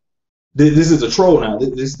that this is a troll now.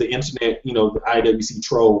 This is the internet, you know, the IWC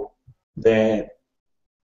troll, that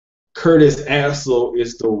Curtis Axel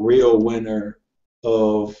is the real winner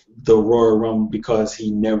of the Royal Rumble because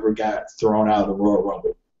he never got thrown out of the Royal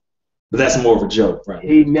Rumble. But that's more of a joke, right?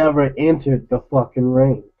 He never entered the fucking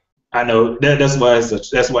ring. I know that's why that's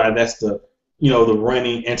the, you know, the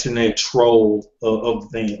running internet troll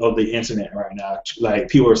of the internet right now. Like,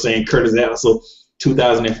 people are saying Curtis Axel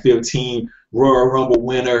 2015 Royal Rumble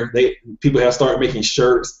winner. People have started making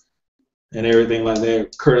shirts and everything like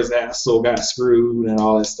that. Curtis Axel got screwed and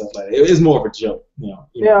all that stuff like that. It's more of a joke, you know.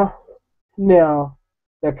 Yeah. Now,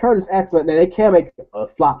 that Curtis Axel, they can't make a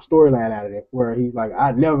flop storyline out of it where he's like,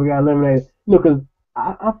 I never got eliminated. You know, because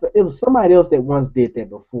it was somebody else that once did that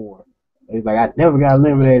before. He's like, I never got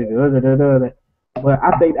eliminated. But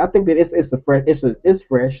I think that it's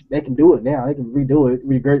fresh. They can do it now. They can redo it,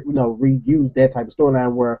 reuse that type of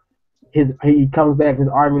storyline where he comes back. His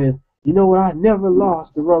argument is, you know what? I never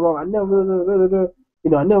lost the Royal Rumble. I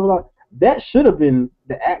never lost. That should have been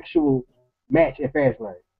the actual match at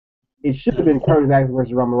Fastlane. it should have been Curtis Axel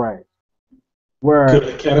versus Roman Reigns. Where could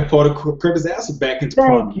have catapulted Curtis Axel back into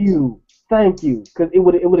prominence. thank you, because it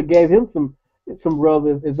would have gave him some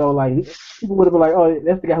relevance, as though like people would have been like, oh,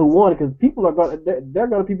 that's the guy who won, because people are going they're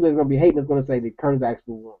going to people that's going to be hating that's going to say that Curtis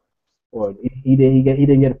Axel won, or he didn't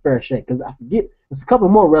get a fair shake, because I forget there's a couple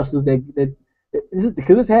more wrestlers that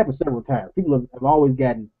because this happened several times. People have always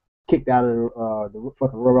gotten kicked out of the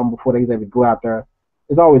fucking Royal Rumble before they even go out there.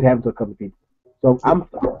 It's always happened to a couple of people. So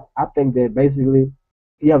I think that basically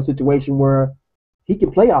you have a situation where he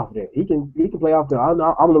can play off there. He can play off there.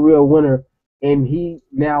 I'm the real winner, and he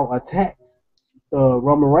now attacks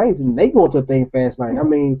Roman Reigns, and they go into a thing fast lane. I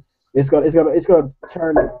mean, it's gonna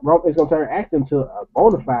turn Axel into a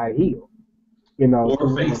bona fide heel. You know,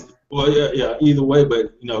 or face. Well, yeah. Either way,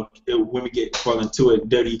 but when we get further into it,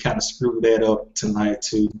 WWE kind of screwed that up tonight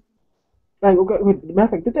too. Like, okay,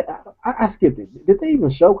 matter of fact, I skipped it. Did they even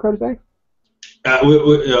show Curtis Axel?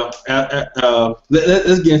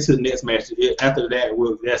 Let's get into the next match. After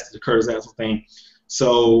that, that's the Curtis Axel thing.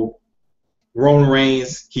 So Roman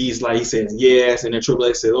Reigns, he says yes, and then Triple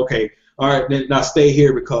H says, okay, all right, then now stay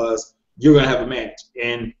here because you're gonna have a match.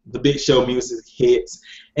 And the Big Show music hits,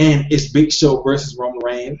 and it's Big Show versus Roman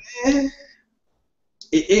Reigns.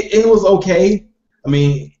 It was okay. I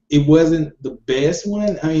mean, it wasn't the best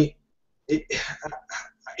one. I mean,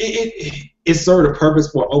 it served a purpose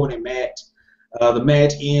for an opening match. The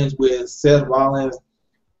match ends with Seth Rollins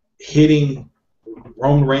hitting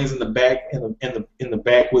Roman Reigns in the back in the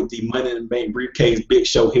back with the Money in the Bank briefcase. Big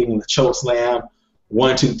Show hitting the choke slam,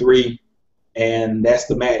 1, 2, 3, and that's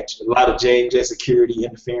the match. A lot of J&J security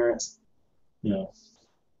interference,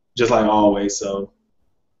 just like always. So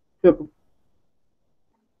typical.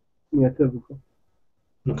 Yeah, typical.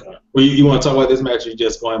 Okay. Well, you want to talk about this match? Or you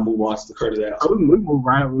just going to move on to the Curtis Axel? We move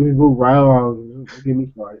right along. Get me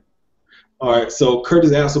started. All right, so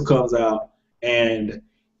Curtis Axel comes out and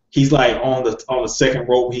he's like on the second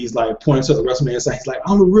rope. He's like pointing to the WrestleMania sign. He's like,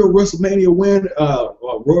 "I'm the real WrestleMania winner,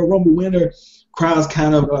 Royal Rumble winner." Crowd's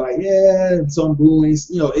kind of like, yeah, and some booing.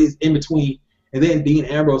 It's in between. And then Dean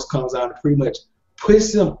Ambrose comes out and pretty much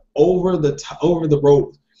pushes him over the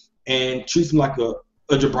rope and treats him like a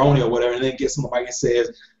jabroni or whatever. And then gets on the mic and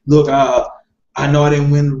says, "Look, I know I didn't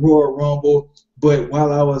win the Royal Rumble, but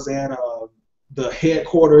while I was at the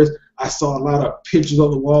headquarters, I saw a lot of pictures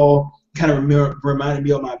on the wall, kind of reminded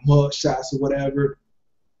me of my mug shots or whatever."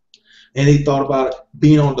 And he thought about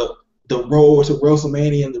being on the road to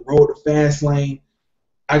WrestleMania and the road to Fastlane.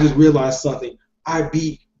 I just realized something. I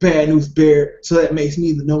beat Bad News Bear, so that makes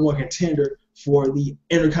me the #1 contender for the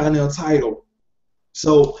Intercontinental title.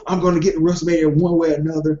 So I'm going to get to WrestleMania one way or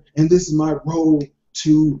another, and this is my road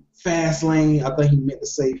to Fastlane. I think he meant to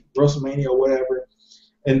say WrestleMania or whatever.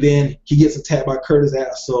 And then he gets attacked by Curtis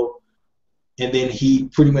Axel, and then he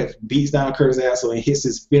pretty much beats down Curtis Axel and hits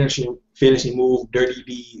his finishing move, Dirty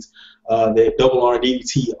Deeds, that double arm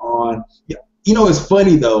DDT on. It's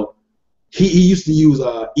funny though. He used to use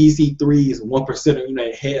EC3's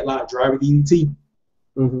 1%, headlock driver DDT.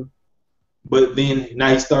 Mm-hmm. But then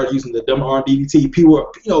now he started using the double arm DDT. People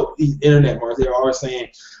were, these internet marks, they're always saying,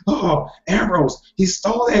 "Oh, Ambrose, he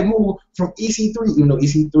stole that move from EC3." Even though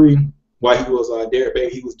EC3, while he was Derek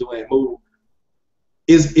Bailey, he was doing that move.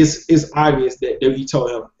 It's obvious that WWE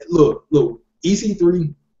told him, look,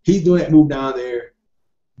 EC3, he's doing that move down there.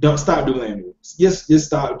 Don't stop doing that move. Just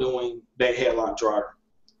stop doing that headlock driver.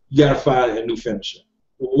 You gotta find a new finisher.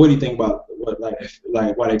 What do you think about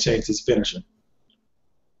why they changed his finisher?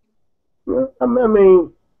 I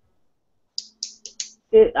mean,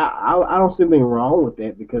 I don't see anything wrong with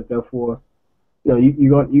that, because therefore,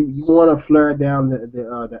 you want to flare down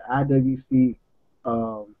the IWC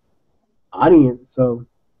audience. So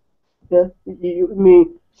yeah, I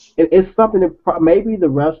mean, it's something that maybe the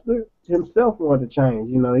wrestler himself wanted to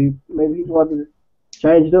change. Maybe he wanted to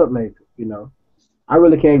change it up. Maybe I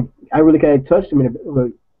really can't touch on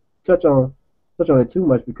it too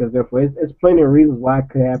much, because therefore it's plenty of reasons why it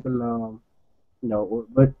could happen.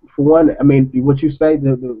 But for one, I mean, what you say,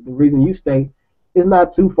 the reason you state is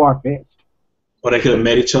not too far fetched. Or they could have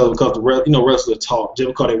met each other because wrestlers talk. Just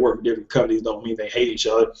because they work for different companies don't mean they hate each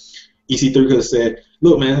other. EC3 could have said,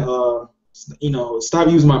 "Look, man, stop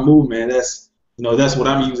using my move, man. That's what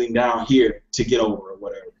I'm using down here to get over or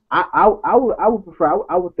whatever." I would prefer.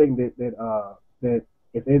 I would think that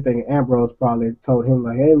if anything, Ambrose probably told him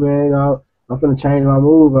like, "Hey, man, I'm gonna change my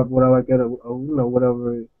move up, whatever like that, or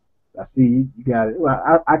whatever. I see you got it."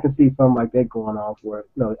 Well, I can see something like that going on for it.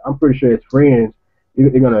 I'm pretty sure his friends they're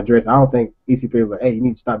gonna address it. I don't think EC3 was like, "Hey, you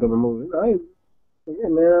need to stop doing the move." Hey, yeah,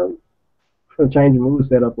 man, I'm gonna change the move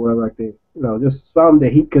setup or whatever like that. Just something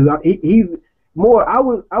that because he's More, I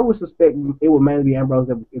would suspect it would mainly be Ambrose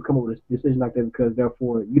that would come up with a decision like that because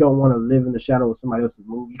therefore you don't want to live in the shadow of somebody else's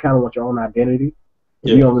move. You kind of want your own identity. If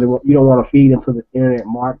Yeah. you don't want to feed into the internet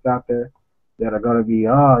marks out there that are gonna be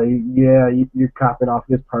yeah you're copying off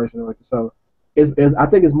this person. So I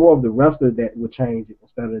think it's more of the wrestler that would change it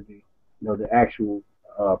instead of the actual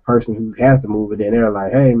person who has the move. And then they're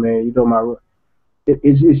like, hey man, you know my.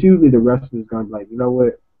 It's usually the wrestler's gonna be like, you know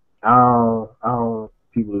what, I don't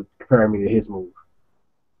people compare me to his move.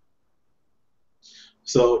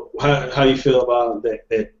 So how you feel about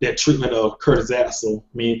that treatment of Curtis Axel?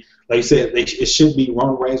 I mean, like you said, it should be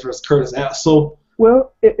Roman Reigns versus Curtis Axel.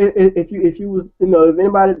 Well, if you was if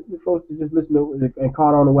anybody folks to just listen to and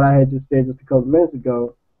caught on to what I had just said just a couple minutes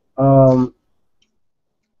ago, um,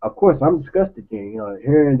 of course I'm disgusted.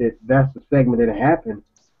 Hearing that that's the segment that happened,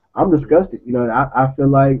 I'm disgusted. I feel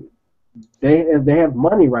like they have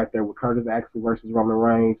money right there with Curtis Axel versus Roman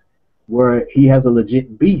Reigns, where he has a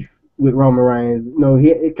legit beef with Roman Reigns.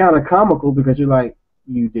 It's kind of comical because you're like,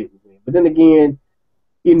 you didn't win, but then again,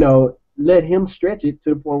 let him stretch it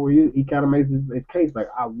to the point where he kind of makes his case like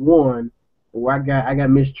I won, or I got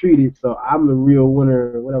mistreated, so I'm the real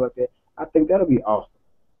winner, or whatever like that. I think that'll be awesome.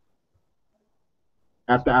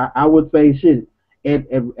 I would say shit at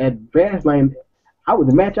Fastlane,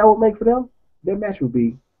 the match I would make for them, their match would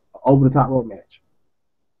be over the top rope match.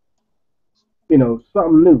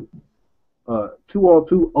 Something new.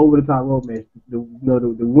 2-on-2 over the top rope match. The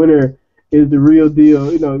winner is the real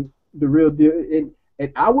deal. The real deal.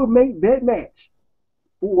 And I would make that match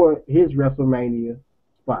for his WrestleMania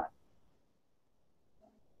spot.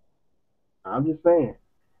 I'm just saying.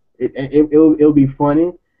 It'll be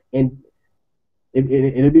funny and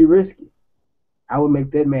it'll be risky. I would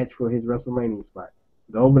make that match for his WrestleMania spot.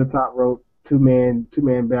 The over the top rope two man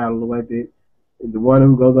battle like that. The one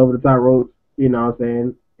who goes over the top rope, what I'm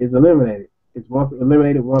saying, is eliminated. It's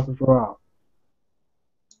eliminated once and for all.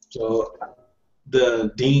 So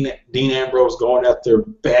the Dean Ambrose going after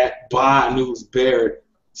Bad News Barrett.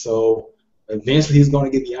 So eventually he's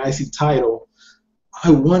going to get the IC title.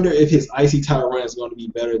 I wonder if his IC title run is going to be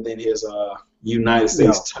better than his United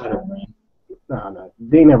States title run. No.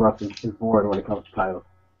 Dean Ambrose is boring when it comes to titles.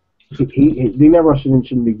 Dean Ambrose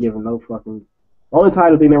shouldn't be given no fucking. The only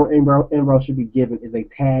title Dean Ambrose should be given is a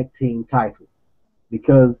tag team title,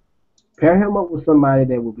 because pair him up with somebody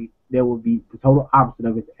that will be the total opposite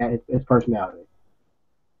of his personality.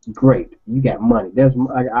 Great, you got money. There's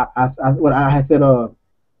what I had said.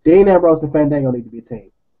 Dean Ambrose and Fandango need to be a team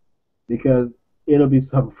because it'll be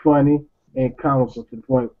something funny and comical to the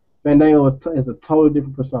point. Fandango is a totally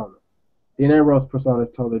different persona. Dean Ambrose's persona is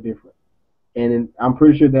totally different, and I'm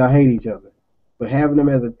pretty sure they'll hate each other. But having them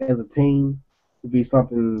as a team would be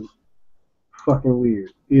something fucking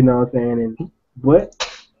weird. You know what I'm saying? But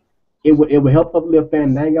it would help uplift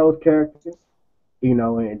Fandango's character,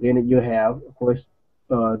 and then you'll have, of course,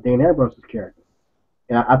 Dean Ambrose's character.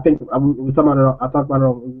 And I think we talked about it. I talked about it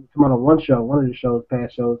on one of the shows,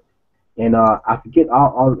 past shows, and I forget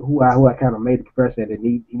all who I kind of made the comparison that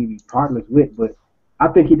he need to be partners with, but I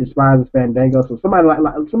think he despises Fandango. So somebody like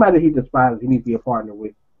somebody that he despises, he needs to be a partner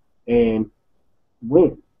with and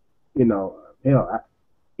win. Hell,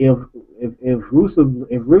 if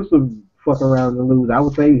Rusev fuck around and lose, I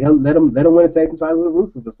would say let him win a tag team title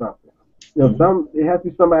with Rusev or something. It has to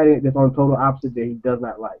be somebody that's on total opposite that he does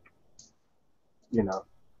not like.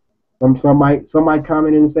 Some might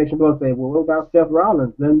comment in the section below say, well, what about Seth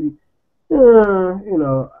Rollins? Then, I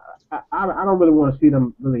don't really want to see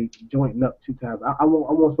them really jointing up two times. I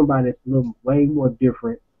want somebody that's a little way more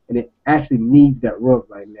different and it actually needs that rub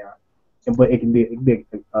right now. But it can be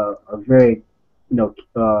a very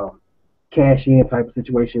cash in type of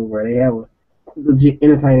situation where they have a legit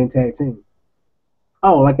entertaining tag team.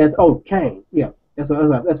 Kane. Yeah, that's what I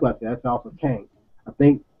said. That's also Kane. I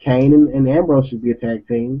think Kane and Ambrose should be a tag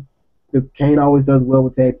team. Because Kane always does well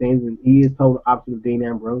with tag teams, and he is total opposite of Dean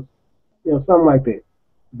Ambrose. Something like that.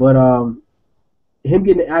 But him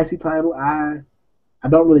getting the IC title, I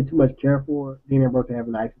don't really too much care for Dean Ambrose to have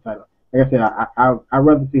an IC title. Like I said, I'd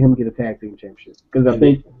rather see him get a tag team championship because I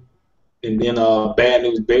think. And then Bad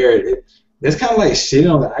News Barrett, that's kind of like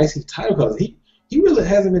shitting on the IC title because he really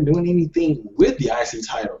hasn't been doing anything with the IC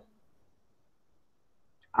title.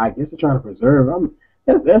 I guess they're trying to preserve.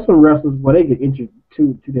 That's some wrestlers where they get injured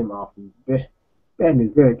to them often. Bad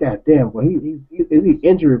News Barrett, goddamn, boy, is he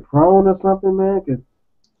injury prone or something, man? Cause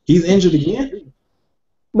he's injured again.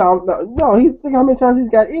 No. Think how many times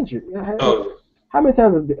he's got injured. How many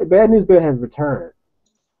times Bad News Barrett has returned?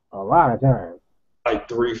 A lot of times. Like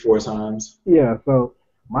 3-4 times. Yeah. So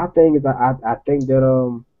my thing is, I think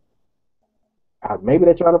that Maybe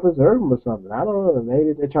they're trying to preserve him or something. I don't know.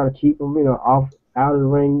 Maybe they're trying to keep him, off out of the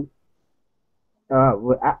ring. I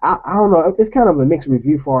don't know. It's kind of a mixed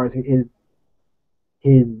review for his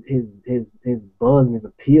buzz and his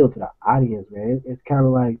appeal to the audience, man. It's kind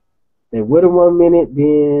of like they with him 1 minute,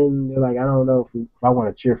 then they're like, I don't know if I want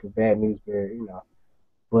to cheer for Bad News Bear.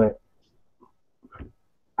 But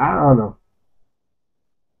I don't know.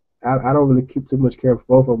 I don't really keep too much care for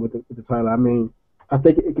both of them with the title. I mean, I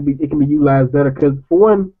think it can be utilized better because for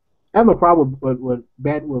one, I have no problem with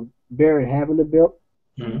Barrett having the belt.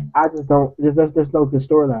 Mm-hmm. I just don't. There's no good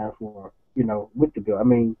storyline for him, with the belt. I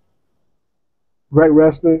mean, great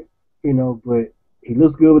wrestler, but he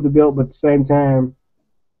looks good with the belt, but at the same time,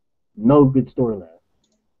 no good storyline.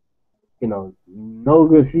 No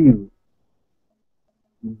good feud.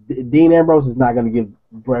 Dean Ambrose is not going to give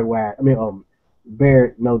Bray Wyatt. I mean,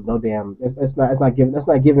 Barrett no damn. That's not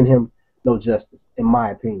giving him no justice, in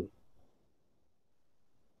my opinion.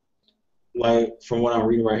 Like from what I'm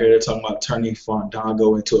reading right here, they're talking about turning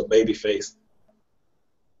Fandango into a babyface.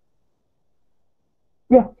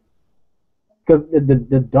 Yeah, because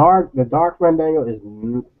the dark Fandango is.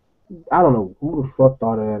 I don't know who the fuck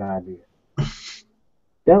thought of that idea.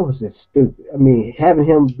 That was just stupid. I mean, having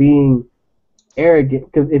him being arrogant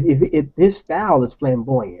because if his style is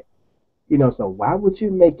flamboyant, so why would you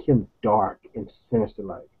make him dark and sinister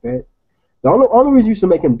like that? The only reason you should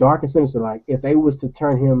make him dark and sinister like if they was to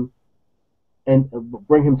turn him and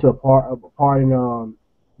bring him to a part in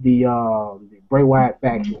the Bray Wyatt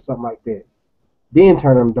faction or something like that, then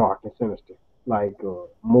turn him dark and sinister, like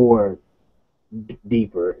more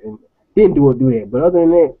deeper, and then do that. But other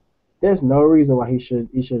than that, there's no reason why he should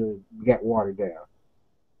have got watered down.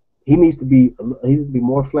 He needs to be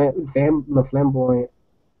more flamboyant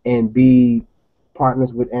and be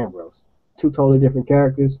partners with Ambrose. Two totally different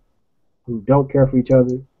characters who don't care for each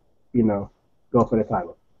other, go for the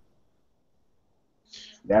title.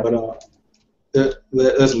 That's But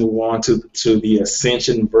let's move on to the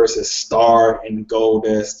Ascension versus Star and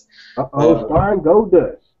Goldust. Star and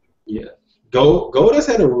Goldust. Yeah. Goldust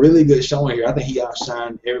had a really good showing here. I think he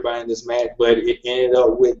outshined everybody in this match, but it ended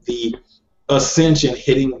up with the Ascension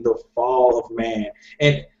hitting the Fall of Man.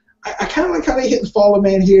 And I kind of like how they hit the Fall of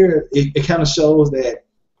Man here. It kind of shows that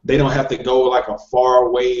they don't have to go like a far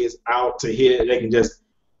ways out to hit it. They can just,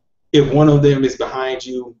 if one of them is behind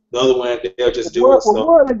you, the other one, they'll just do it. So.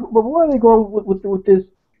 Where are they going with this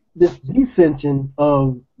descension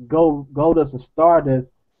of Goldust and Stardust?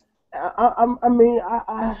 I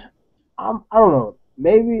don't know.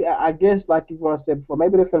 Maybe I guess like you want to say before,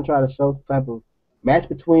 maybe they're gonna try to show some type of match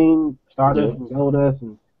between Stardust and Goldust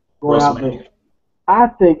and going out there. I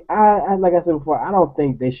think like I said before, I don't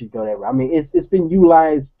think they should go that route. I mean, it's been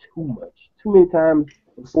utilized too many times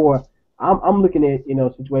before. I'm looking at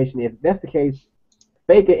a situation. If that's the case,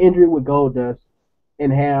 fake an injury with Goldust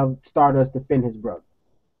and have Stardust defend his brother.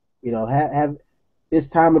 Have it's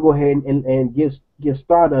time to go ahead and give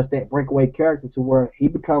Stardust that breakaway character to where he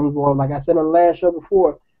becomes more, like I said on the last show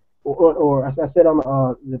before, or as I said on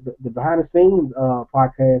the behind the scenes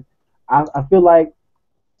podcast. I feel like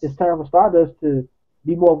it's time for Stardust to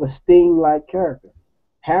be more of a Sting-like character.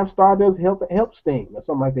 Have Stardust help Sting or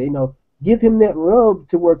something like that. Give him that rub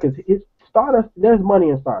to work because his Stardust. There's money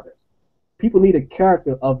in Stardust. People need a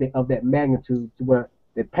character of that magnitude to where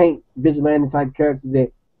they paint vigilante type characters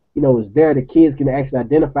that is there the kids can actually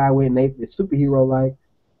identify with and they're superhero like.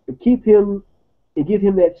 But keep him and give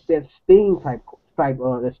him that Sting type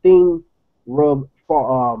the Sting rub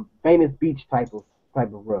for Venice Beach type of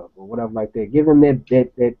rub or whatever like that. Give him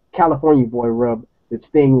that California boy rub that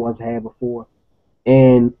Sting once had before,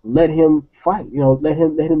 and let him fight. Let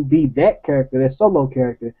him be that character, that solo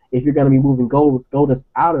character. If you're gonna be moving Goldust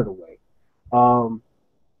out of the way,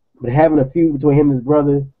 but having a feud between him and his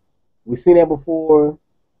brother, we've seen that before.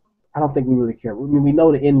 I don't think we really care. I mean, we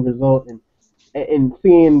know the end result, and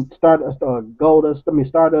seeing Stardust or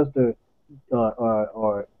Stardust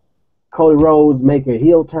or Cody Rhodes make a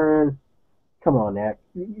heel turn. Come on, now,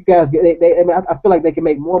 you guys. I feel like they can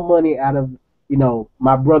make more money out of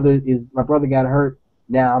my brother got hurt.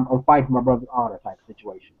 Now I'm fighting for my brother's honor type of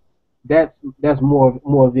situation. That's more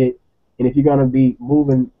of it. And if you're gonna be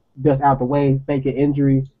moving just out the way, fake an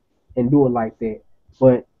injury, and do it like that,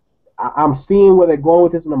 but I'm seeing where they're going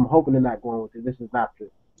with this, and I'm hoping they're not going with it. This is not the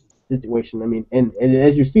situation. I mean, and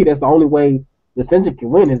as you see, that's the only way the Ascension can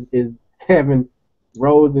win is having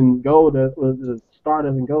Rhodes and Goldust,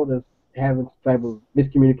 Stardust and Goldust having some type of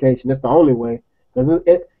miscommunication. That's the only way. Because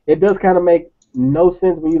it does kind of make no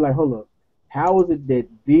sense when you're like, hold up, how is it that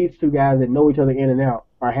these two guys that know each other in and out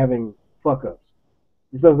are having fuck ups?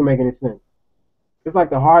 This doesn't make any sense. It's like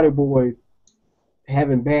the Hardy Boys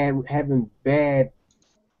having bad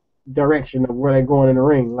direction of where they're going in the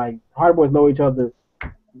ring. Like Hardy Boys know each other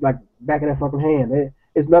like back of their fucking hand.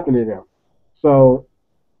 It's nothing to them. So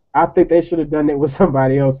I think they should have done it with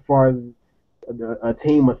somebody else, as far as a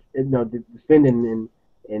team of defending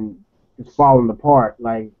and just falling apart.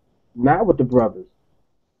 Like not with the brothers.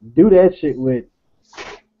 Do that shit with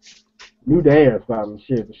New Day or something.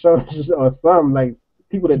 Shit, show or something like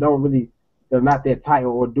people that don't really they're not that tight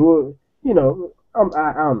or do it. I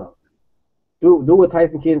don't know. Do what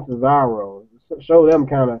Tyson Kidd and Cesaro. Show them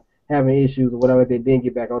kind of having issues or whatever if they didn't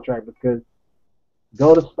get back on track because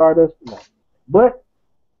go to Stardust. No. But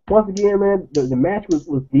once again, man, the match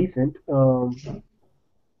was decent.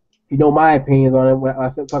 You know my opinions on it. When I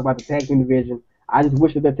talk about the tag team division, I just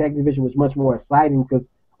wish that the tag division was much more exciting because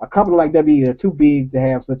a company like WWE are too big to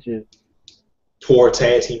have such a poor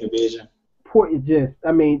tag team division. Poor,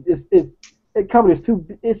 I mean, the company is too.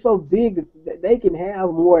 It's so big that they can have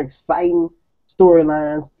more exciting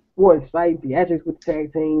storylines, more exciting theatrics with the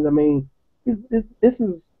tag teams. I mean, it's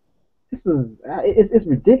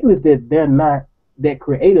ridiculous that they're not that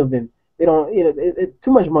creative and they don't. It's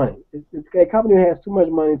too much money. It's a company that has too much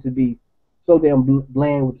money to be so damn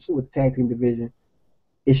bland with the tag team division.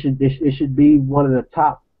 It should be one of the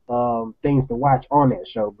top things to watch on that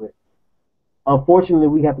show. But unfortunately,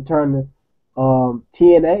 we have to turn to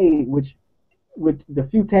TNA, which with the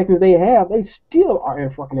few tag teams they have, they still are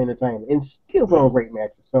fucking entertaining and still put on great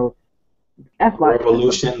matches. So that's my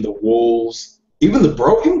Revolution, the Wolves. Even the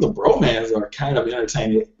bromans are kind of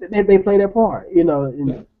entertaining. They play their part, And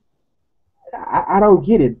I don't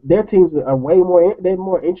get it. Their teams are way more. They're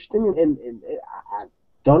more interesting, and I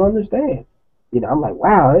don't understand. I'm like,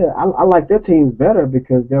 wow, I like their teams better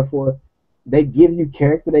because therefore they give you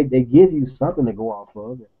character. They give you something to go off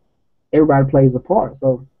of. Everybody plays a part.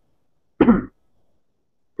 So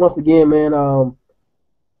once again, man,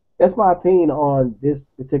 that's my opinion on this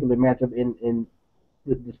particular matchup and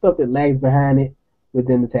the stuff that lags behind it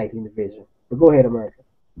within the tag team division. But go ahead, America.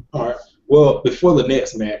 All right. Well, before the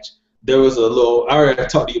next match, there was a little. I already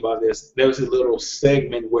talked to you about this. There was a little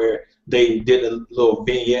segment where they did a little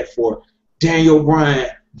vignette for Daniel Bryan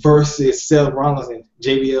versus Seth Rollins, and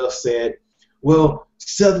JBL said, "Well,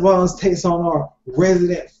 Seth Rollins takes on our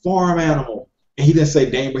resident farm animal," and he didn't say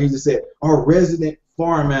Daniel, but he just said our resident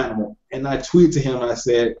farm animal. And I tweeted to him, and I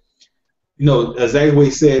said, exactly what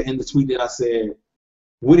he said in the tweet. That I said,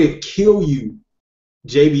 would it kill you,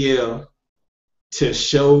 JBL, to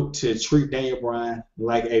treat Daniel Bryan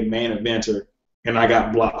like a main eventer? And I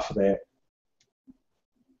got blocked for that.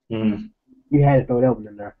 You had to throw that one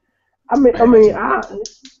in there.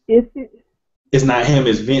 It's not him,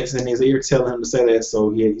 it's Vince in his ear telling him to say that,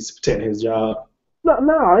 so yeah, he's protecting his job.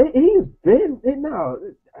 No, he's been Now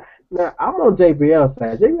I'm on JBL's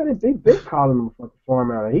side. JBL has been calling him a fucking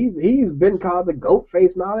farm out. He's been called the goat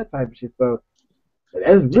face and all that type of shit. So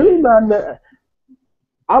that's really not.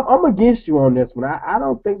 I'm against you on this one. I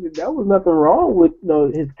don't think that there was nothing wrong with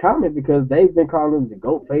his comment because they've been calling him the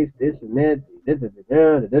goat face, this and that,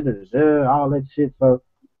 all that shit. So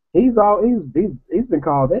he's been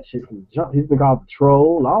called that shit from jump. He's been called the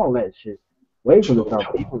troll, all that shit. Way from the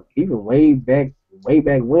top, even way back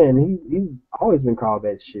when he's always been called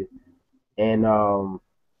that shit. And I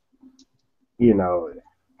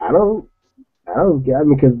don't get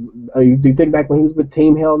because you think back when he was with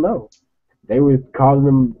Team Hell No. They were calling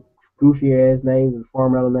him goofy ass names and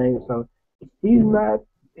formal names, so he's not.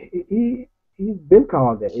 He's been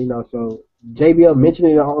called that, So JBL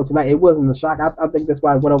mentioning it on tonight, it wasn't a shock. I think that's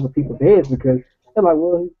why it went over people's heads because they're like,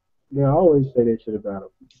 well, they always say that shit about him.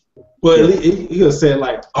 Well, he could have said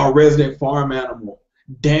like our resident farm animal,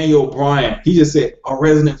 Daniel Bryan. He just said our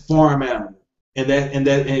resident farm animal, and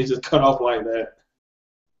it just cut off like that.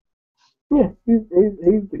 Yeah, he's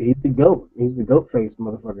the goat. He's the goat face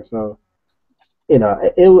motherfucker. So. It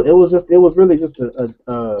was really just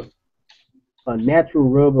a natural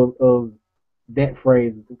rub of that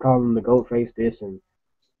phrase, calling him the goat face this and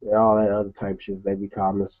all that other type shit they be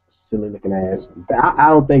calling this silly looking ass. I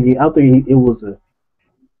don't think it was a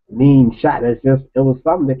mean shot. It was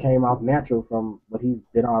something that came off natural from what he's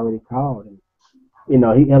been already called. And he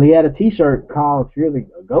had a T-shirt called "Fear the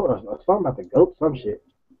Goat" or something about the goat, some shit.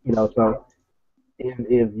 So.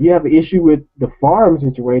 If you have an issue with the farm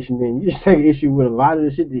situation, then you just take an issue with a lot of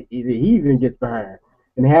the shit that he even gets behind.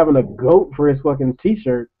 And having a goat for his fucking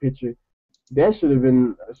T-shirt picture, that should have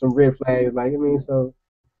been some red flags. I don't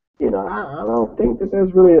think that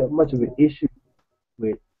there's really much of an issue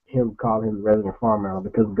with him calling him resident farm animal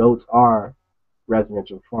because goats are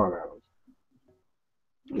residential farm animals.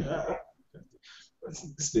 Yeah,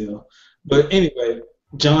 still. But anyway,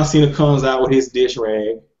 John Cena comes out with his dish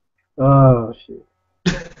rag. Oh shit.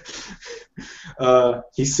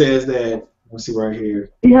 He says that. Let's see right here.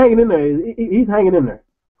 He hanging in there. He's hanging in there.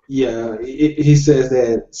 Yeah, he says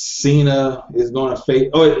that Cena is going to face.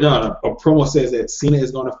 Oh no, a promo says that Cena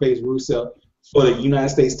is going to face Rusev for the United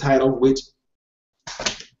States title. Which,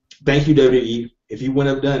 thank you WWE. If you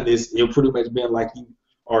wouldn't have done this, it would pretty much been like you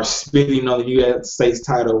are spitting on the United States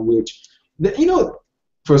title. Which,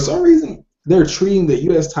 for some reason they're treating the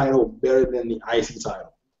U.S. title better than the IC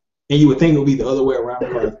title, and you would think it would be the other way around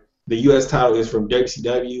because the U.S. title is from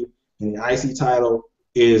WCW and the IC title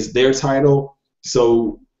is their title.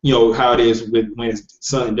 So you know how it is with when it's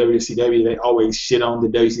something WCW, they always shit on the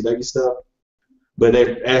WCW stuff, but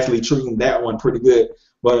they're actually treating that one pretty good.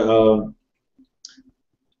 But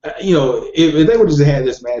if they would just had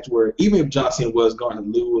this match where even if John Cena was going to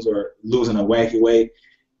lose or lose in a wacky way,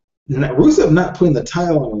 Rusev not putting the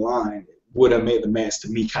title on the line would have made the match to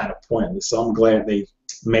me kind of pointless. So I'm glad they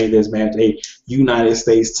made this match a United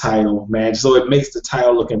States title match. So it makes the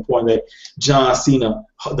title look important that John Cena,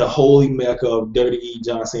 the holy mecca of WWE,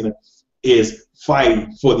 John Cena, is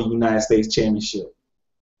fighting for the United States Championship.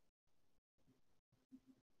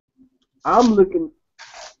 I'm looking,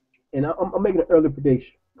 and I'm making an early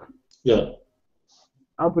prediction. Yeah.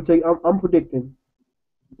 I'm predicting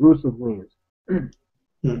Rusev wins.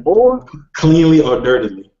 Or cleanly or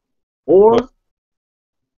dirtily. Or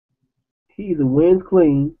he either wins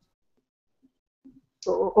clean.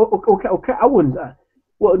 Okay. I wouldn't.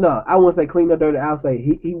 Well, no, I wouldn't say clean or dirty. I'll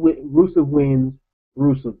say Rusev wins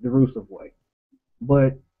the Rusev way.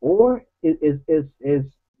 But or it's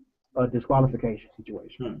a disqualification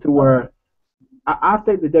situation to where I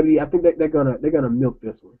think the WWE. I think they're gonna milk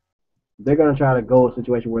this one. They're gonna try to go a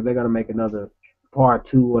situation where they're gonna make another part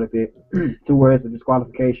 2 or if it to where it's a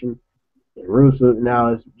disqualification. And Rusev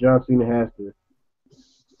now is John Cena has to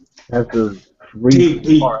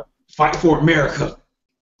fight for America.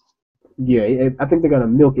 Yeah, I think they're gonna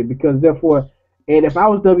milk it because therefore, and if I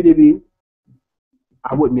was WWE,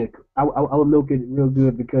 I would milk. I would milk it real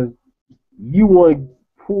good because you want to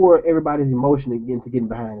pour everybody's emotion into getting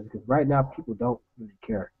behind it because right now people don't really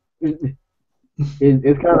care. It's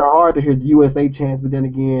kind of hard to hear the USA chants, but then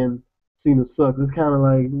again, Cena sucks. It's kind of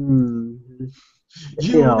like,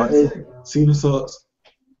 Cena sucks.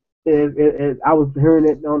 I was hearing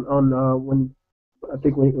it on when I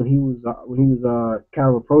think when he was kind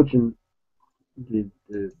of approaching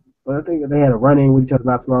I think they had a run-in with each other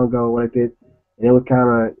not too long ago like this, and it was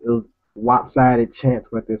lopsided chants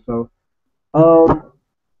like this. So, I'm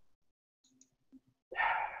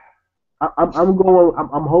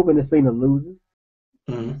hoping that Cena loses,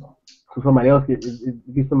 so somebody else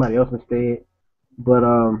be somebody else instead. But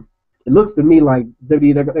it looks to me like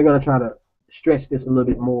WWE they're gonna try to stretch this a little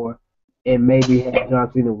bit more and maybe have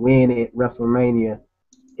John Cena win at WrestleMania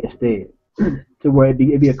instead. To where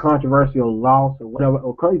it'd be a controversial loss or whatever,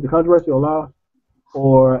 or either controversial loss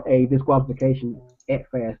or a disqualification at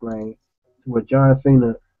Fastlane, to where John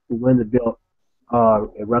Cena will win the belt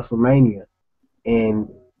at WrestleMania and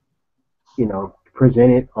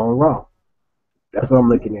present it on Raw. That's what I'm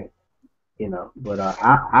looking at. But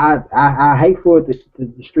I hate for it the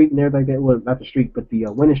streak and everything that was not the streak, but the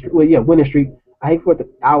winning streak. Well, yeah, winning streak. I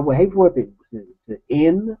would hate for it to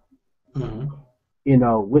end.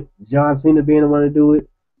 With John Cena being the one to do it,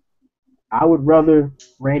 I would rather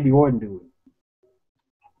Randy Orton do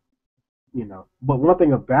it. But one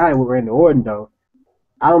thing about it with Randy Orton though,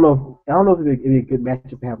 I don't know if it'd be a good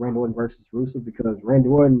matchup to have Randy Orton versus Rusev because Randy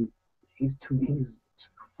Orton he's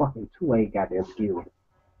fucking too goddamn skilled.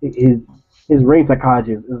 His ring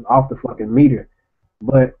psychology is off the fucking meter.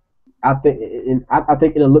 But I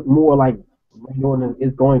think it'll look more like Randy Orton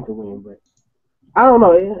is going to win, but I don't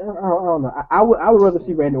know. I don't know. I would rather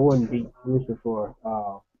see Randy Orton beat Rusev for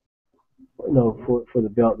the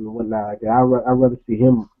belt and whatnot like that. I'd rather see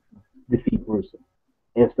him defeat Rusev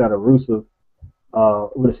instead of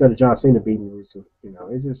John Cena beating Rusev.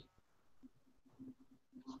 It's just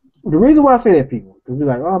the reason why I say that, people, because they're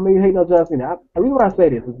like, oh man, you hate no John Cena. The reason why I say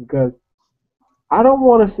this is because I don't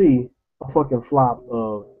want to see a fucking flop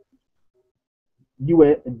of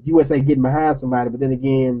USA getting behind somebody, but then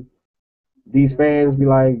again, these fans be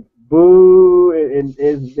like, boo, and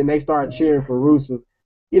they start cheering for Rusev.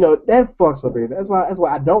 That fucks up everything. That's why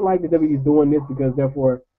I don't like the WWE doing this because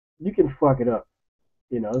therefore you can fuck it up.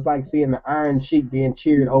 It's like seeing the Iron Sheik being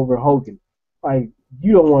cheered over Hogan. Like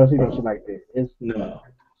you don't want to see that shit like that. No.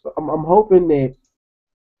 So I'm hoping that.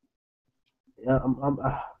 I'm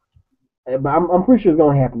pretty sure it's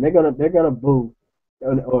gonna happen. They're gonna boo,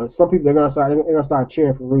 or some people they're gonna start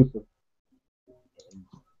cheering for Rusev.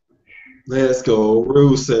 Let's go,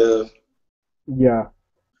 Rusev. Yeah.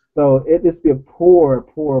 So it just be a poor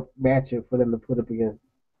matchup for them to put up against.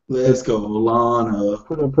 Let's go, Lana.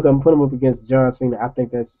 Put them up against John Cena. I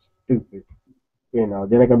think that's stupid. You know,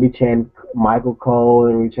 then they're gonna be chanting Michael Cole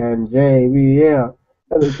and we chanting JBL.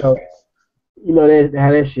 So you know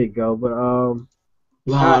how that shit go. But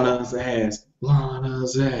Lana's ass.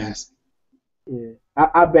 Lana's ass. yeah,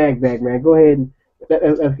 I back, man. Go ahead and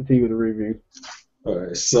let's continue with the review. All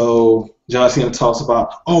right, so John Cena talks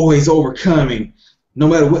about always overcoming. No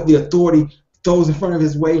matter what the authority throws in front of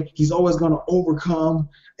his way, he's always going to overcome.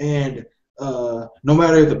 And no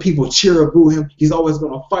matter if the people cheer or boo him, he's always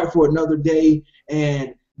going to fight for another day.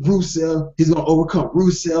 And Rusev, he's going to overcome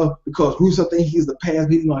Rusev because Rusev thinks he's the past,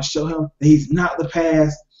 but he's going to show him that he's not the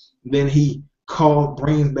past. Then he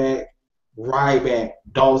brings back Ryback,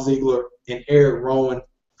 Dolph Ziggler, and Eric Rowan.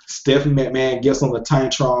 Stephanie McMahon gets on the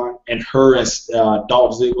Titantron, and her and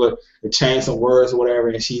Dolph Ziggler exchange some words or whatever,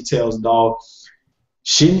 and she tells Dolph,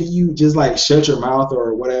 shouldn't you just like shut your mouth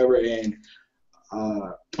or whatever, and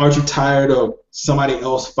aren't you tired of somebody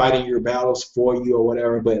else fighting your battles for you or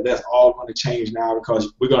whatever? But that's all going to change now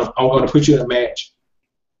because I'm going to put you in a match,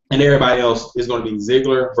 and everybody else is going to be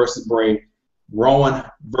Ziggler versus Bray, Rowan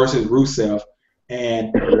versus Rusev,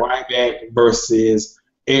 and Ryback versus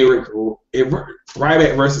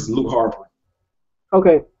Ryback versus Luke Harper.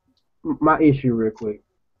 Okay, my issue real quick.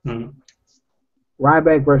 Mm-hmm.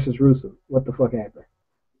 Ryback versus Rusev. What the fuck happened?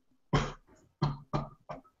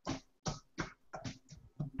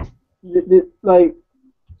 Like,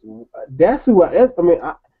 that's who I mean,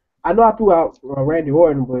 I know I threw out Randy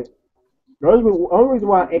Orton, but the only reason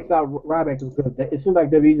why I X out Ryback is because it seems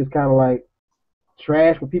like WWE just kind of like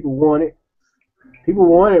trash what people wanted. People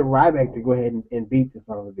wanted Ryback to go ahead and beat this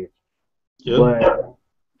son of a bitch. Yep. But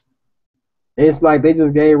it's like they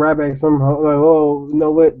just gave Ryback some, like, oh, you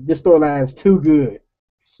know what, this storyline is too good.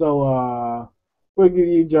 So we'll give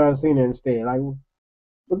you John Cena instead. Like,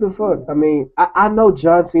 what the fuck? I mean, I know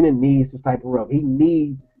John Cena needs this type of rub. They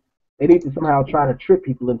need to somehow try to trick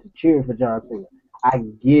people into cheering for John Cena. I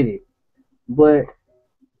get it. But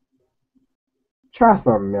try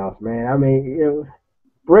something else, man. I mean, you know,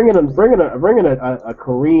 bring in a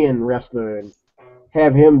Korean wrestler and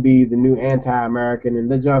have him be the new anti-American and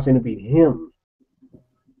let John Cena beat him.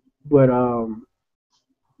 But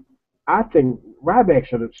I think Ryback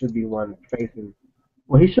should be one facing.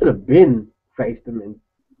 Well, he should have been faced him and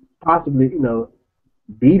possibly, you know,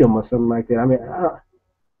 beat him or something like that. I mean,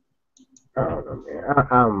 I don't know,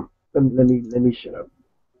 man. Let me shut up.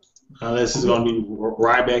 Unless it's gonna be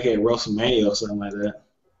Ryback at WrestleMania or something like that.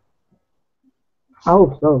 I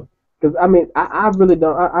hope so. Because I mean, I really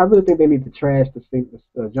don't. I really think they need to trash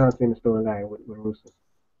the John Cena storyline with Rusev.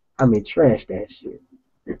 I mean, trash that shit.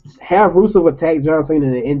 Have Rusev attack John Cena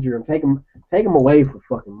and injure him, take him away for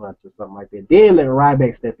fucking months or something like that. Then let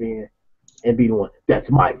Ryback step in and be the one. That's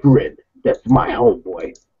my friend. That's my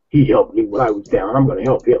homeboy. He helped me when I was down. I'm gonna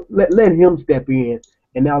help him. Let him step in,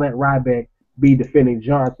 and now let Ryback be defending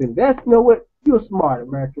John Cena. That's, you know what? You're smart,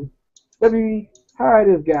 American. WWE, hire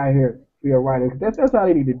this guy here for your writing. Because that's how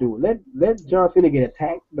they need to do it. Let John Cena get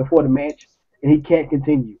attacked before the match, and he can't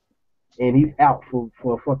continue, and he's out for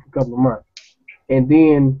a fucking couple of months, and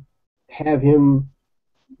then have him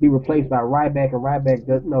be replaced by Ryback, and Ryback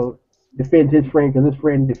does, you know, defends his friend because his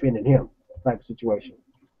friend defended him, type of situation.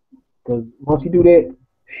 Because once you do that,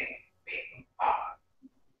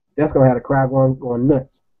 that's gonna have the crowd going nuts.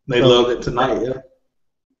 They loved it tonight, yeah.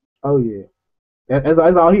 Oh yeah, that's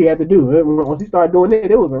all he had to do. Once he started doing it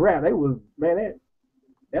was a wrap. That was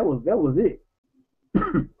it.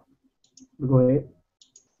 Go ahead.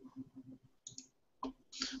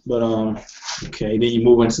 But okay, then you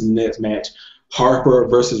move into the next match, Harper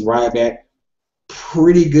versus Ryback.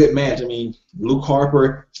 Pretty good match. I mean, Luke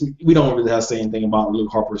Harper. We don't really have to say anything about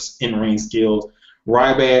Luke Harper's in-ring skills.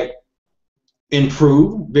 Ryback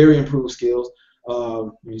very improved skills.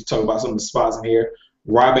 You talk about some of the spots in here.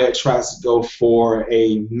 Ryback tries to go for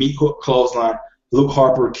a meat hook clothesline. Luke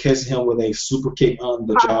Harper catches him with a super kick on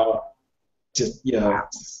the jaw.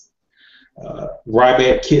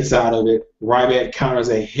 Ryback kicks out of it. Ryback counters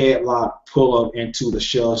a headlock pull-up into the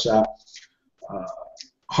shell shock.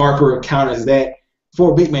 Harper counters that.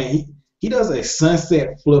 For a big man, he does a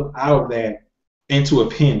sunset flip out of that into a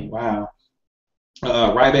pin. Wow.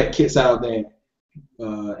 Ryback kicks out of that.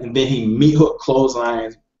 And then he meat hook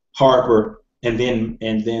clotheslines Harper, and then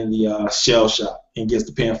the shell shock and gets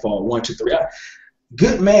the pinfall. 1, 2, 3.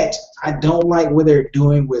 Good match. I don't like what they're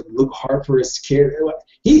doing with Luke Harper's character.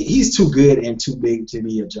 He's too good and too big to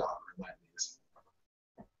be a jobber like this.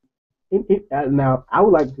 Now, I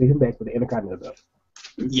would like to see him back for the Intercontinental belt.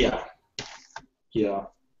 Yeah. Yeah.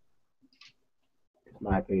 That's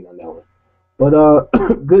my opinion on that one. But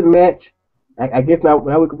good match. I guess now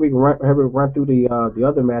we can run through the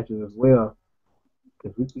other matches as well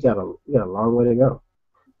because we got a long way to go.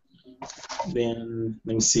 Then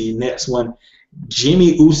let me see. Next one,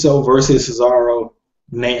 Jimmy Uso versus Cesaro,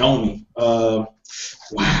 Naomi.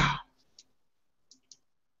 Wow.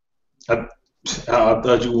 I, I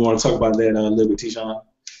thought you want to talk about that a little bit, T-Sean.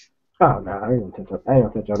 Oh no, I ain't gonna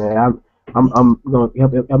touch on that. I'm gonna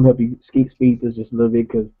help you speed this just a little bit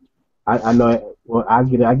because I know it, well I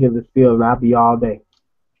give the spiel and I'll be all day.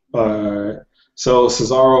 So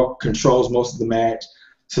Cesaro controls most of the match.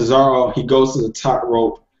 Cesaro, he goes to the top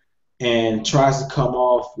rope and tries to come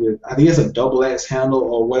off with, I think it's a double X handle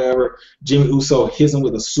or whatever. Jimmy Uso hits him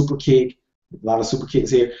with a super kick. A lot of super kicks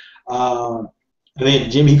here. And then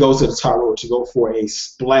Jimmy goes to the top rope to go for a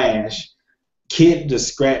splash. Kid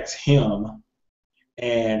distracts him,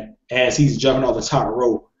 and as he's jumping off the top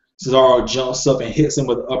rope, Cesaro jumps up and hits him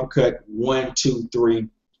with an uppercut. 1, 2, 3.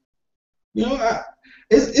 You know,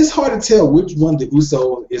 it's hard to tell which one the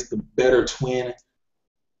Uso is the better twin.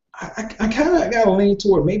 I kind of got to lean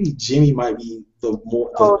toward maybe Jimmy might be the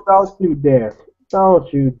more. Don't you dare!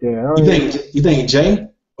 Don't you dare! You think Jay?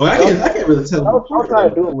 Well, I can't really tell. Don't try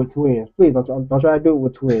to do it with twins, please. Don't try to do it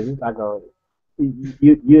with twins. It's like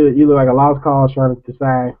you look like a lost cause trying to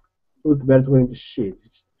decide who's the better twin. Shit,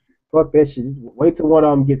 fuck that shit. Just wait till one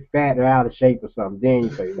of them gets fat or out of shape or something. Then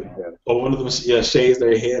you say it's better. Or one of them, shaves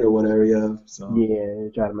their head or whatever. Yeah. So. Yeah,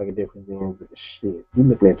 try to make a difference. Then, but shit, you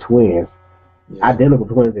looking at twins, identical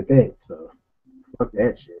twins at that. So fuck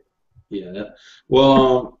that shit. Yeah.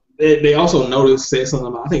 Well, they also said something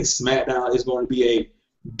about, I think SmackDown is going to be a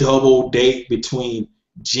double date between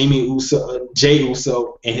Jay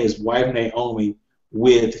Uso and his wife Naomi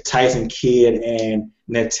with Tyson Kidd and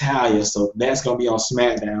Natalya. So that's going to be on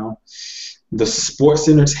SmackDown. The sports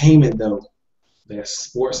entertainment, though. That's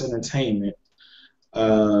sports entertainment.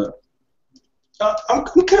 I'm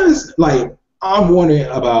kind of like, I'm wondering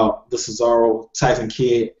about the Cesaro Tyson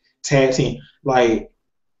Kidd tag team. Like,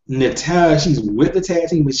 Natalya, she's with the tag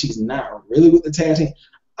team, but she's not really with the tag team.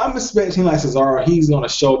 I'm expecting like Cesaro, he's gonna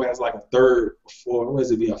show up as like a third or a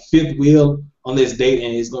fifth wheel on this date,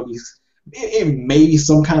 and it's gonna be it may be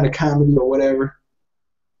some kind of comedy or whatever.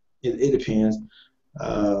 It depends.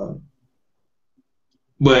 But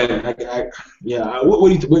what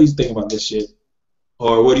do you think about this shit?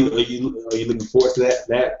 Or are you looking forward to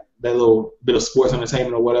that little bit of sports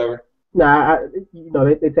entertainment or whatever? Nah,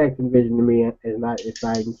 they tag team division to me is not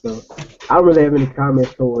exciting, so I don't really have any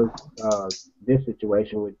comments towards this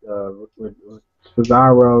situation with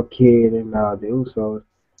Cesaro, Kid, and the Usos,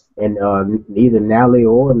 and neither Nally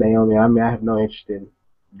or Naomi. I mean, I have no interest in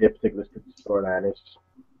this particular storyline. It's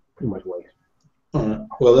pretty much waste. All right.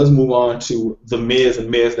 Well, let's move on to the Miz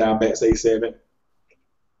and Miz down backstage segment.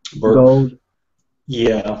 Gold.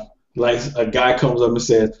 Yeah, like a guy comes up and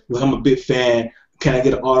says, "Look, I'm a big fan. Can I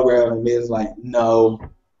get an autograph?" And Miz like, "No."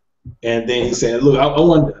 And then he said, "Look, I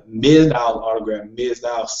want Miz Doll's autograph." Miz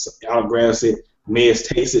Doll autographs it. Miz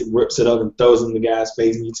takes it, rips it up, and throws it in the guy's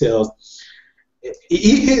face. And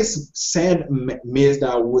he hits Miz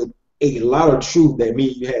Doll with a lot of truth that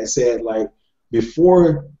you had said. Like,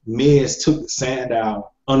 before Miz took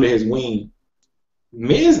Sandow under his wing,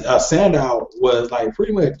 Sandow was like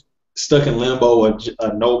pretty much stuck in limbo,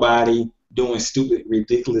 a nobody, doing stupid,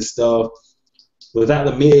 ridiculous stuff. Without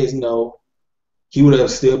the Miz, he would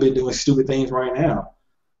have still been doing stupid things right now.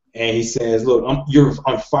 And he says, "Look,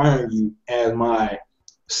 I'm firing you as my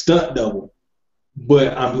stunt double,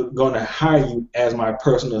 but I'm going to hire you as my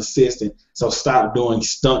personal assistant. So stop doing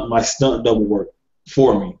my stunt double work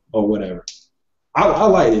for me or whatever." I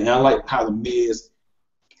liked it, and I like how the Miz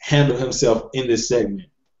handled himself in this segment.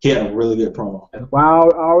 He had a really good promo. That's why I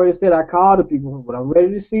already said I called the people. What I'm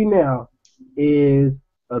ready to see now is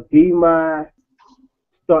a Be My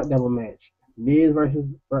Stunt Double match. Miz versus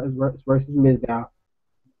Miz now,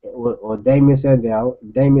 or Damien Sandow.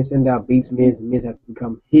 Damien Sandow beats Miz, and Miz has to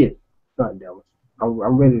become his stunt double.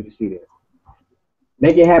 I'm ready to see that.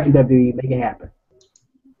 Make it happen, WWE. Make it happen.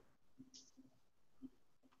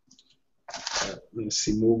 Let's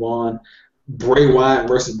see. Move on. Bray Wyatt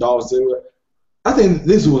versus Dolph Ziggler. I think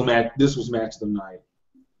this was match of the night.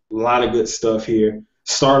 A lot of good stuff here.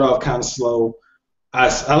 Start off kind of slow. I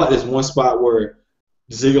like this one spot where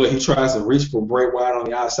Ziggler, he tries to reach for Bray Wyatt on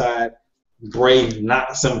the outside. Bray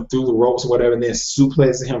knocks him through the ropes or whatever, and then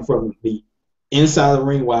suplexes him from the inside of the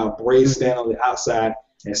ring while Bray's standing on the outside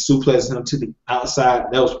and suplexes him to the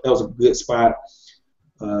outside. That was a good spot.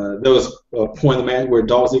 There was a point in the match where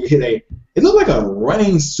Dolph Ziggler it looked like a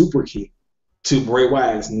running super kick to Bray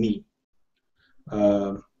Wyatt's knee.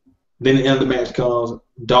 Uh, then the end of the match comes.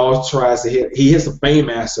 Dolph tries to hit. He hits a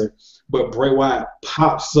Fame-Master, but Bray Wyatt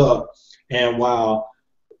pops up, and while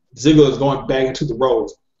Ziggler is going back into the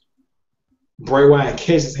ropes, Bray Wyatt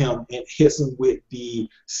catches him and hits him with the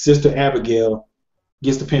Sister Abigail.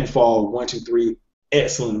 Gets the pinfall. 1, 2, 3.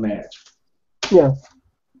 Excellent match. Yeah,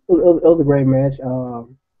 it was a great match.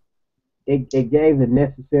 It gave the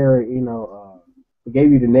necessary, it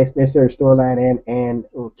gave you the necessary storyline and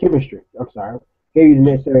chemistry. I'm sorry, gave you the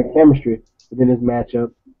necessary chemistry within this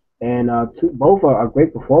matchup, and both are a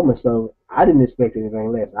great performance. So I didn't expect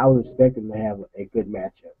anything less. I was expecting to have a good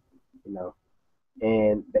matchup,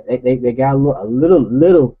 and they got a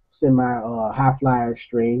little semi high flyer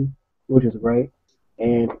stream, which is great,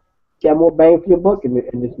 and got more bang for your buck in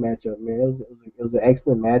this matchup, man. It was an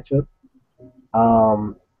excellent matchup.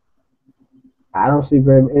 I don't see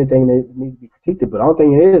anything that needs to be critiqued, but the only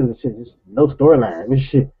thing it is just no storyline. This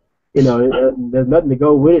shit, there's nothing to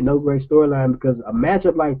go with it. No great storyline because a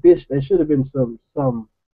matchup like this, there should have been some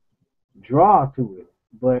draw to it.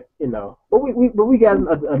 But we got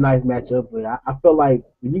a nice matchup. But I felt like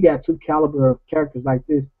when you got two caliber of characters like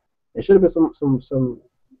this, there should have been some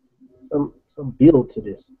build to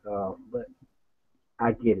this. But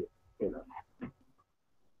I get it,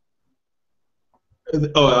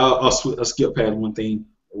 Oh, I'll skip past one thing.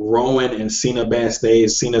 Rowan and Cena backstage.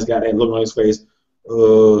 Cena's got that look on his face.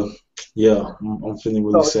 Yeah, I'm feeling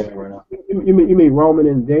really sad right now. You mean Roman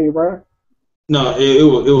and Daniel Bryan? No, it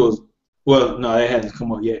was. Well, no, it hasn't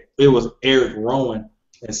come up yet. It was Eric Rowan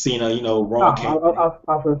and Cena. Rowan came. I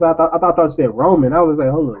thought you said Roman. I was like,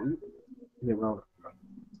 hold on, is it Roman?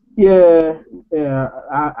 Yeah.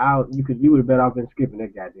 You would have bet I've been skipping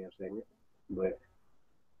that goddamn segment, but.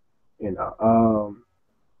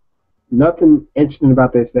 Nothing interesting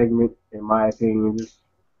about that segment, in my opinion. Just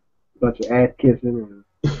a bunch of ass kissing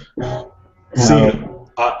and. See,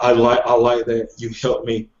 I like that you helped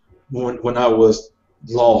me when I was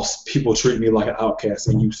lost. People treated me like an outcast,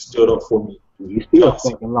 and you stood up for me. You still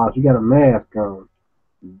fucking lost. You got a mask on.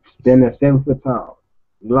 You stand there 7 foot tall.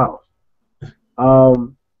 You lost.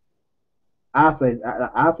 I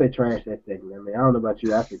say trash that segment. I mean, I don't know about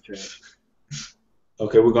you. I say trash.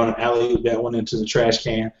 Okay, we're going to alley that one into the trash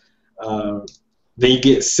can. Then you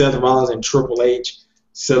get Seth Rollins and Triple H.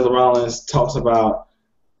 Seth Rollins talks about,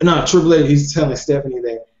 Triple H, he's telling Stephanie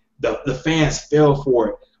that the fans fell for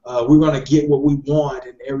it. We're going to get what we want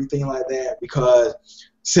and everything like that because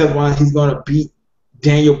Seth Rollins, he's going to beat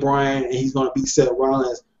Daniel Bryan and he's going to beat Seth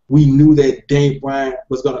Rollins. We knew that Daniel Bryan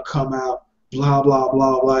was going to come out, blah, blah,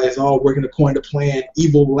 blah, blah. It's all working according to plan.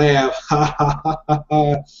 Evil laugh, ha, ha, ha, ha,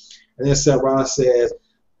 ha. And then Seth Rollins says,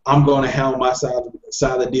 I'm going to handle my side of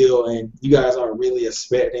the deal, and you guys aren't really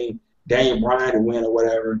expecting Daniel Bryan to win or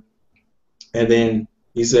whatever. And then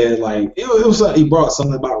he said, like, it was he brought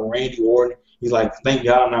something about Randy Orton. He's like, thank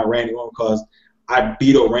God I'm not Randy Orton because I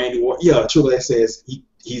beat up Randy Orton. Yeah, Triple H says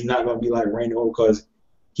he's not going to be like Randy Orton because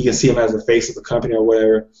he can see him as the face of the company or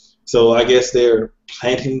whatever. So I guess they're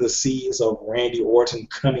planting the seeds of Randy Orton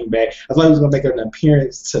coming back. I thought he was going to make an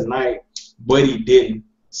appearance tonight, but he didn't.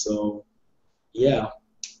 So, yeah.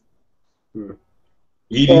 You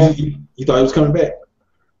thought he was coming back?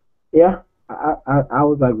 Yeah. I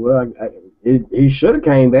was like, well, he should have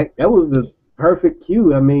came back. That was the perfect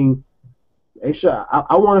cue. I mean, they should.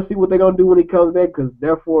 I want to see what they're going to do when he comes back because,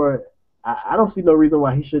 therefore, I don't see no reason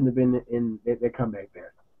why he shouldn't have been in their comeback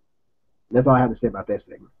there. That's all I have to say about that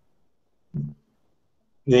segment.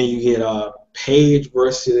 Then you get Paige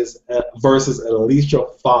versus Alicia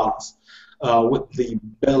Fox. With the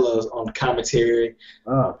Bellas on commentary.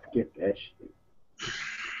 Oh, forget that shit.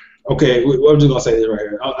 Okay, I'm just going to say this right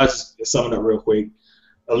here. I'll just sum it up real quick.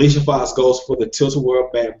 Alicia Fox goes for the tilt-a-whirl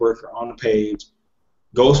backbreaker on the Page.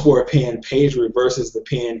 Goes for a pin. Paige reverses the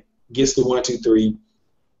pin. Gets the 1, 2, 3.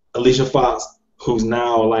 Alicia Fox, who's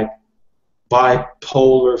now like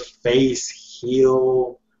bipolar face,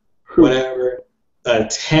 heel, whatever,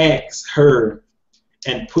 attacks her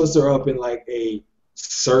and puts her up in like a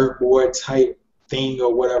surfboard type thing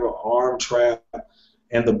or whatever, arm trap,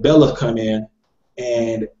 and the Bellas come in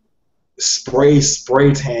and spray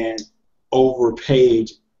tan over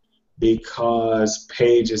Paige because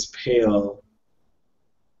Paige is pale.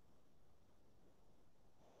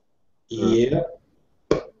 Yeah.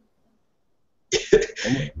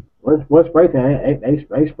 What spray tan? They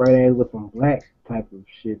spray tan with some black type of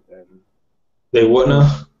shit. They what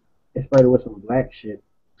now? They sprayed it with some black shit.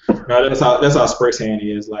 No, that's how spray tan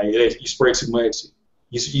is. Like you spray too much,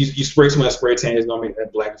 you spray too much spray tan, it's gonna make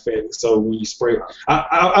that black effect. So when you spray,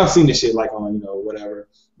 I've seen this shit like on whatever,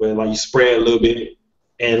 but like you spray it a little bit,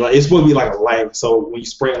 and like it's supposed to be like a light. So when you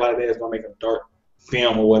spray it like that, it's gonna make a dark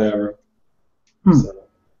film or whatever. So,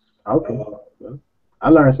 okay. I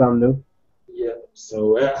learned something new. Yeah.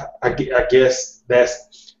 So I guess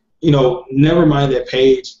that's, never mind that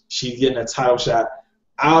Paige, she's getting a title shot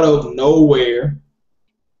out of nowhere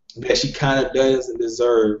that she kind of doesn't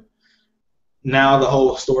deserve. Now the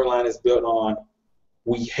whole storyline is built on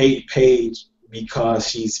we hate Paige because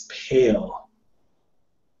she's pale.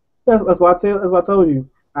 That's what I told you.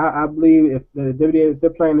 I believe if the WWE, if they're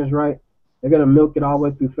playing this right, they're gonna milk it all the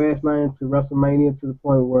way through Fastlane to WrestleMania to the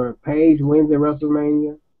point where Paige wins at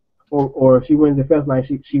WrestleMania, or if she wins at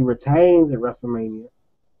Fastlane, she retains at WrestleMania,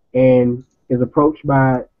 and is approached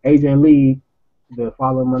by AJ Lee the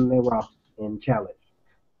following Monday Night Raw and challenged.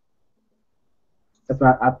 That's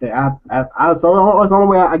what I think. It's the only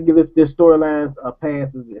way I give this storyline a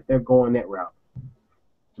pass is if they're going that route.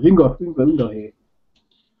 So you can go ahead.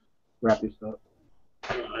 Wrap this up.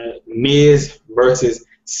 Miz versus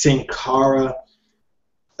Sin Cara.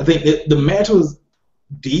 I think the match was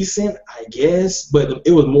decent, I guess, but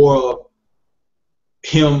it was more of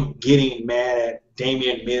him getting mad at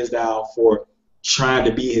Damien Mizdow for trying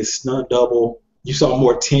to be his stunt double. You saw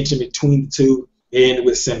more tension between the two, and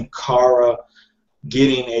with Sin Cara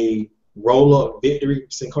getting a roll-up victory.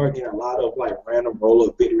 Sin Cara getting a lot of random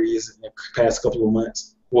roll-up victories in the past couple of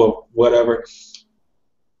months. Well, whatever.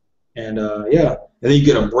 And and then you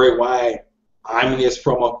get a Bray Wyatt ominous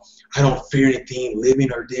promo. I don't fear anything,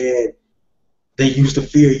 living or dead. They used to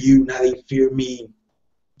fear you, now they fear me.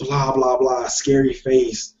 Blah blah blah. Scary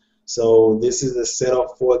face. So this is a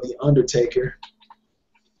setup for the Undertaker.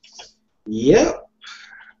 Yep.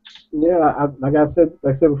 Yeah, like I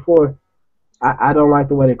said before, I don't like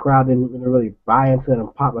the way the crowd didn't really buy into it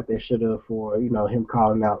and pop like they should have for him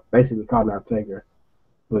basically calling out Taker.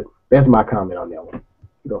 But that's my comment on that one.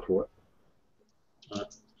 Go for it.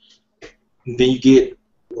 Then you get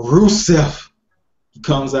Rusev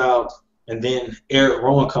comes out, and then Eric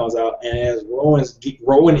Rowan comes out, and as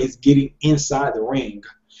Rowan is getting inside the ring,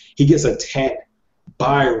 he gets attacked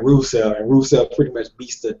by Rusev, and Rusev pretty much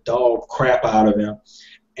beats the dog crap out of him,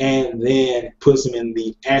 and then puts him in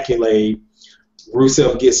the accolade.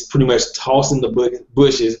 Rusev gets pretty much tossed in the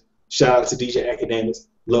bushes. Shout out to DJ Academics.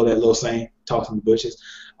 Love that little saying, tossed in the bushes.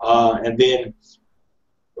 And then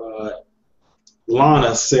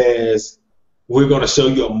Lana says, we're going to show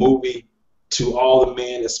you a movie to all the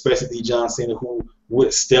men, especially John Cena, who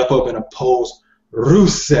would step up and oppose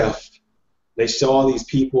Rusev. They show all these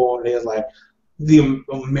people, and there's like, the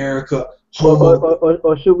America homo.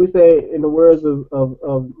 Or should we say, in the words of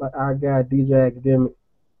our guy DJ Academic,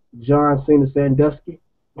 John Cena Sandusky?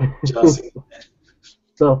 John Cena.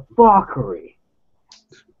 The fuckery.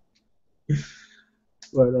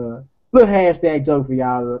 But little hashtag joke for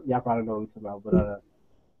y'all. Y'all probably know what we're talking about.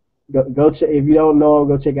 But go check, if you don't know him,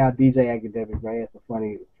 go check out DJ Academic. Man, it's some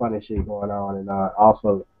funny shit going on, and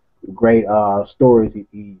also great stories.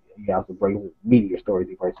 He also brings media stories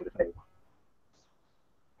he brings to the table.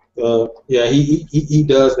 He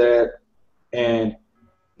does that, and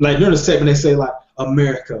like during the segment they say like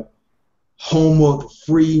America, home of the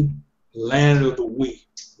free, land of the weak.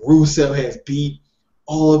 Rusev has beat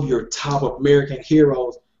all of your top American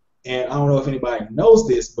heroes, and I don't know if anybody knows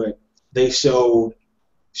this, but they showed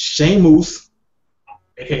Sheamus,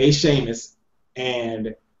 aka Sheamus,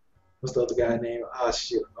 and what's the other guy's name? Oh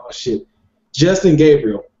shit, Justin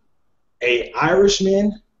Gabriel, a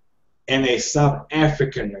Irishman and a South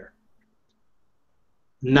Africaner,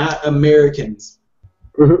 not Americans.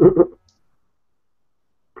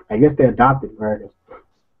 I guess they adopted Americans.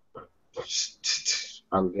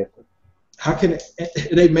 I'm guessing. How can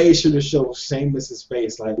they made sure to show Sheamus'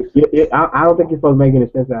 face? Like, I don't think you're supposed to make any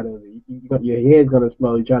sense out of it. Your head's gonna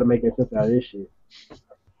explode. You try to make any sense out of this shit.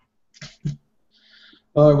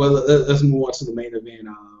 All right, well, let's move on to the main event.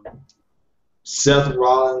 Seth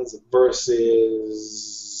Rollins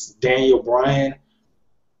versus Daniel Bryan.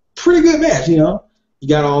 Pretty good match, you know. You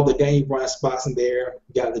got all the Daniel Bryan spots in there.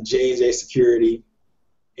 You got the J&J security.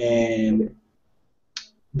 And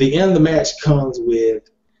the end of the match comes with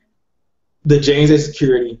the J&J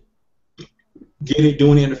security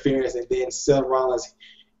doing interference, and then Seth Rollins,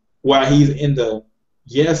 while he's in the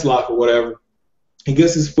yes lock or whatever, he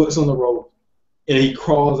gets his foot on the rope, and he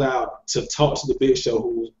crawls out to talk to the Big Show,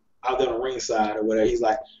 who's out there on the ringside or whatever. He's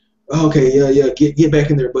like, okay, yeah, get back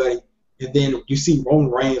in there, buddy. And then you see Roman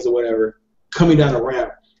Reigns or whatever coming down the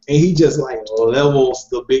ramp, and he just like levels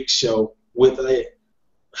the Big Show with a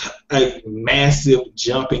massive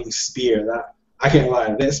jumping spear. I can't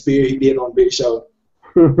lie, that spear he did on Big Show,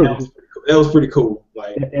 that was pretty cool.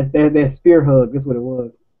 Like that spear hug, that's what it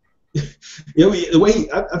was. The way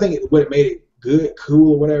I think what it made it good,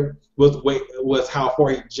 cool, or whatever. was how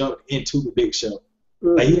far he jumped into the Big Show.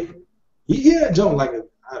 Like he had jumped like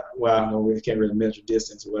I don't know, can't really measure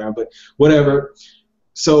distance or whatever, but whatever.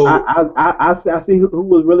 So I see who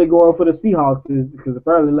was really going for the Seahawks because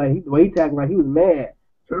apparently like the way he tackled, like he was mad.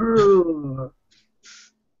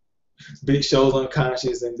 Big Show's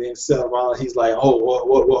unconscious, and then Seth Rollins, he's like, oh,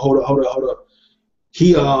 what, hold up.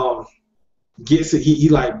 He gets it. He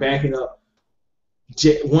like backing up. I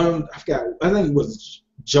think it was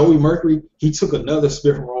Joey Mercury. He took another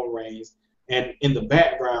spear from Roman Reigns, and in the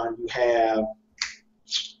background you have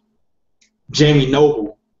Jamie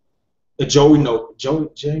Noble,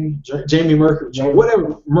 Jamie Mercury,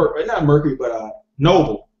 whatever, not Mercury, but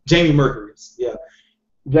Noble, Jamie Mercury, yeah.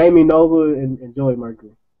 Jamie Noble and Joey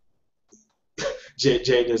Mercury.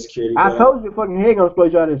 Jay does security. I told you, fucking head gonna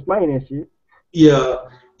explain trying to explain that shit. Yeah,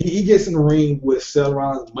 he gets in the ring with Seth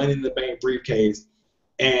Rollins' Money in the Bank briefcase,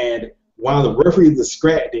 and while the referee is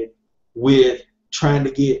distracted with trying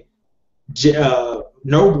to get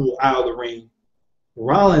Noble out of the ring,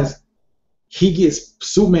 Rollins, he gets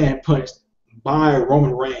Superman punched by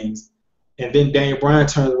Roman Reigns, and then Daniel Bryan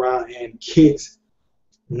turns around and kicks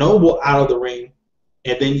Noble out of the ring,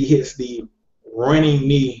 and then he hits the running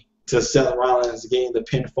knee to Seth Rollins, getting the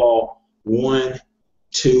pinfall. 1,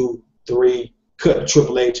 2, 3. Cut to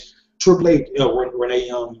Triple H. Triple H, Renee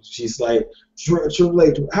Young, she's like, Triple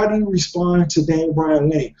H, how do you respond to Daniel Bryan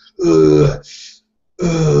winning? You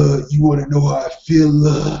want to know how I feel?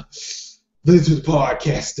 Listen to the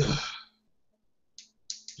podcast.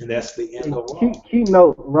 And that's the end of Raw.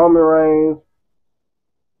 Keynote, Roman Reigns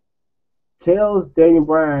tells Daniel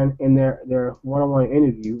Bryan in their one-on-one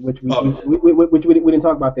interview, which we didn't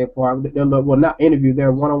talk about that part. Well, not interview,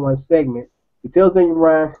 their one-on-one segment. He tells Daniel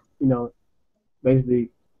Bryan, basically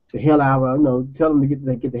the hell out, tell him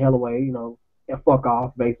to get the hell away, and fuck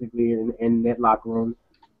off, basically, in that locker room.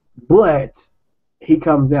 But he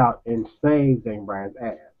comes out and saves Daniel Bryan's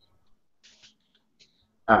ass.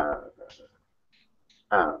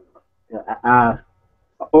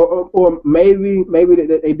 Or maybe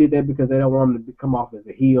they did that because they don't want him to come off as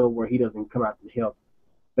a heel where he doesn't come out to help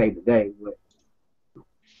save the day. But I'm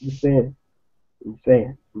just saying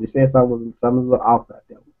something was a little off out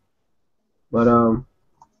there. But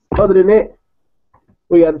other than that,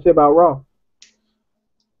 what you have to say about Raw?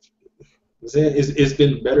 It's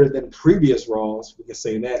been better than previous Raws. We can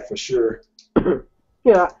say that for sure.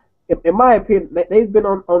 Yeah, in my opinion, they've been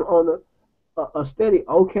on a steady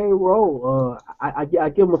okay roll. I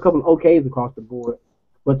give them a couple of okays across the board,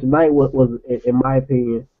 but tonight was in my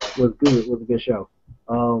opinion was good. It was a good show.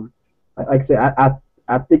 Like I said,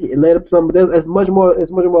 I think it led up some. There's much more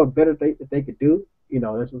better that they could do.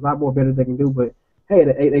 There's a lot more better they can do. But hey,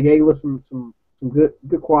 they gave us some good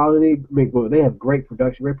quality. I mean, they have great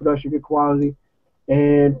production, good quality,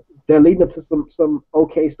 and they're leading up to some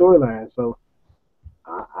okay storylines. So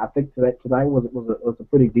I think tonight was a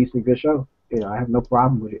pretty decent, good show. I have no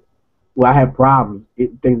problem with it. Well, I have problems.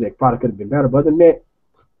 Things that probably could have been better, but other than that,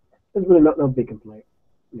 there's really no big complaint.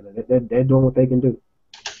 They're doing what they can do.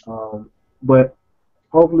 But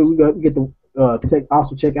hopefully we get to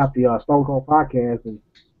also check out the Stone Cold podcast, and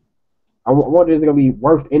I wonder if it's gonna be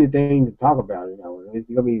worth anything to talk about. It's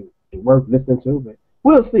gonna be worth listening to, but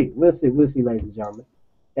we'll see, ladies and gentlemen.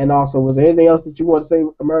 And also, was there anything else that you want to say,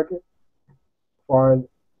 America?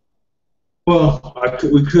 Well, I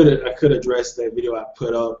could address that video I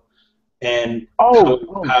put up, and how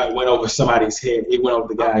it went over somebody's head. It went over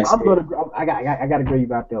the guy's head. I got to agree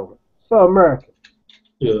about that one. So, America,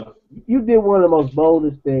 yeah, you did one of the most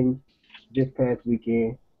boldest things this past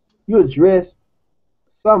weekend. You addressed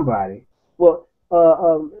somebody. Well,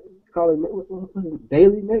 call it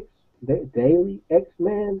Daily Mix, Daily X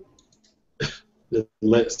Man. The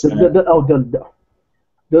Lex Man.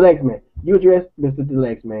 You addressed Mr. The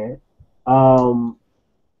Lex Man.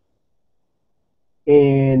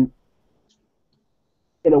 And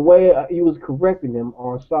in a way, he was correcting him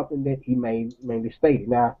on something that he mainly stated.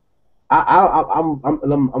 Now,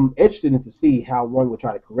 I'm interested in to see how one would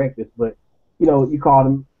try to correct this, but you called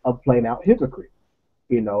him a plain out hypocrite,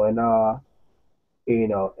 and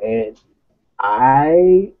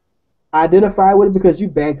I identify with it because you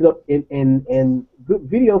backed it up in good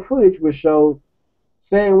video footage which showed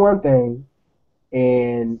saying one thing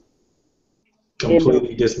and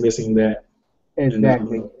completely dismissing that.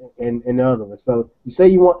 Exactly, and the other one. So you say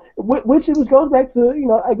you want, which goes back to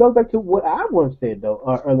it goes back to what I once said though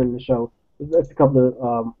earlier in the show. Just a couple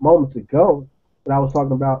of moments ago, when I was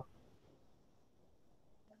talking about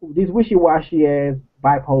these wishy-washy ass,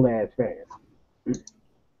 bipolar ass fans.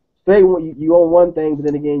 Say you own one thing, but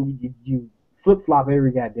then again you flip flop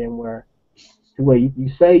every goddamn where to where you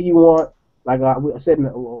say you want, like I said in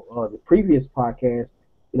the previous podcast,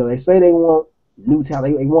 they say they want new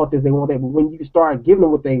talent, they want this, they want that, but when you start giving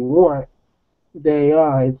them what they want, they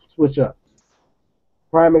switch up.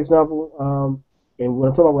 Prime example, and when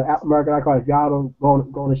I'm talking about American Icon, if y'all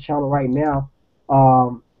don't go on this channel right now,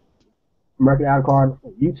 American Icon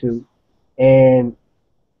on YouTube, and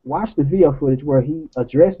watch the video footage where he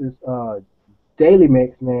addresses Daily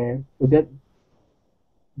Mix Man.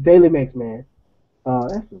 Daily Mix Man.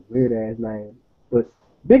 That's a weird ass name, but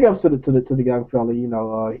big ups to the young fella.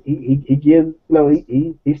 He gives.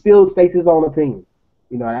 He still states his own opinion.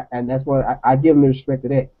 And that's why I give him the respect to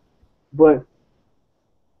that. But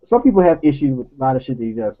some people have issues with a lot of shit that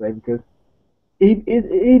he does say because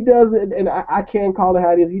he does, and I can't call it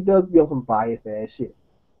how it is. He does be on some biased ass shit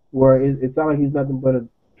where it sounds like he's nothing but a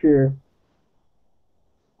pure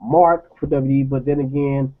mark for WWE. But then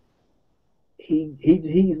again,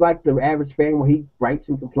 he's like the average fan where he writes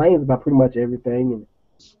and complains about pretty much everything, and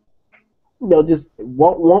just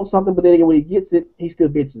want something. But then again, when he gets it, he still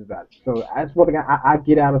bitches about it. So that's one thing I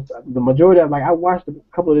get out of the majority of. Like I watched a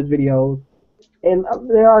couple of his videos, and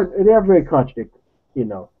they are very contradictory.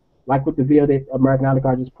 Like with the video that American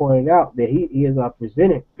Icon just pointed out that he is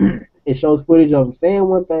presented. It shows footage of him saying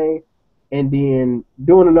one thing and then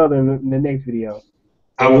doing another in the next video.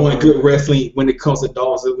 I want good wrestling when it comes to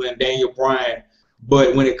Dolph Ziggler and Daniel Bryan,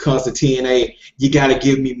 but when it comes to TNA, you got to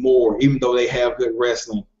give me more, even though they have good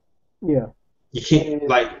wrestling. Yeah. You can't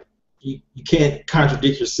you can't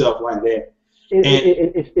contradict yourself like that.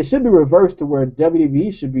 It should be reversed to where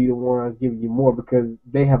WWE should be the ones giving you more because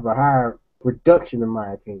they have a higher production, in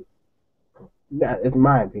my opinion. It's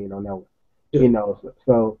my opinion on that one. Yeah.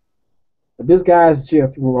 So this guy's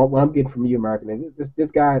shift, what I'm getting from you, American,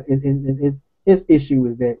 this guy, his issue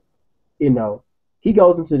is that, he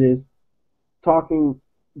goes into this talking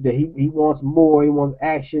that he wants more, he wants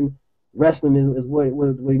action. Wrestling is what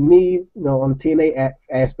he needs, on the TNA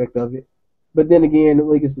aspect of it. But then again,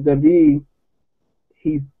 when he gets to WWE,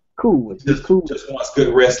 he's cool with it. Just wants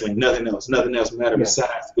good wrestling, nothing else. Nothing else matters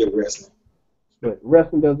besides good wrestling. But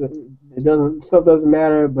wrestling stuff doesn't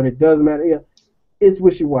matter, but it does matter. Yeah, it's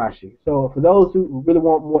wishy-washy. So for those who really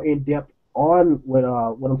want more in-depth on what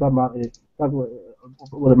I'm talking about is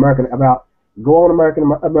with American about, go on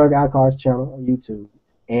American Icon's channel on YouTube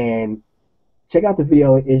and check out the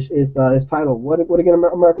video. It's titled what again?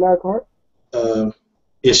 American Icon.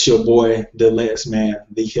 It's your boy, the last man,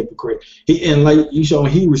 the hypocrite.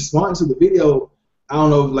 He responded to the video. I don't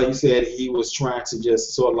know if, like you said, he was trying to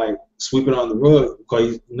just sort of like sweep it on the rug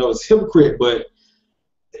because it's hypocrite, but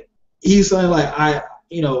he's saying like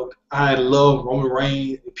I love Roman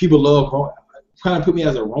Reigns. People love trying to put me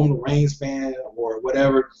as a Roman Reigns fan or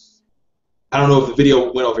whatever. I don't know if the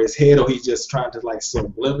video went over his head or he's just trying to like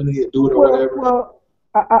subliminally do it or whatever. Well,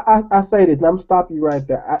 I say this, and I'm stopping you right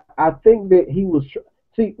there. I think that he was.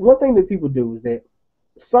 See, one thing that people do is that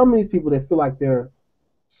some of these people that feel like they're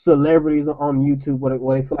celebrities on YouTube, where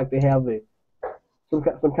they feel like they have some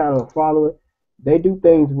kind of following, they do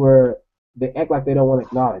things where they act like they don't want to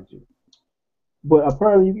acknowledge you. But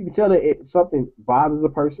apparently, you can tell that something bothers a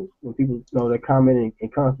person when people they're commenting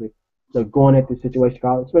and constantly going at this situation,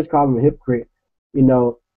 especially calling him a hypocrite.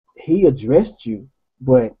 He addressed you,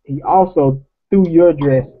 but he also threw your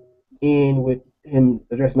address in with him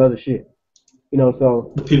addressing other shit.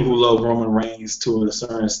 So the people who love Roman Reigns to a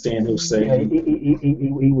certain extent who say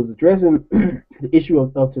he was addressing the issue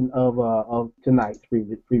of tonight's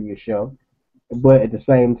previous show, but at the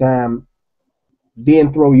same time,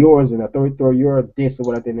 then throw yours in or throw your diss or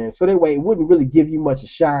whatever in there. So that way, it wouldn't really give you much a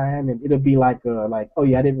shine, and it'll be like oh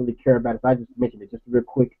yeah, I didn't really care about it, so I just mentioned it just real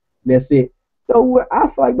quick, and that's it. So I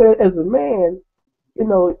feel like that as a man,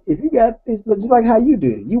 if you got this, just like how you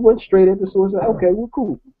did it, you went straight at the source. Okay, well,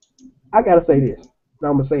 cool. I gotta say this. Now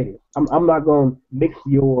I'm gonna say this. I'm not gonna mix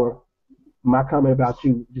my comment about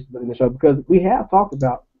you just in the show because we have talked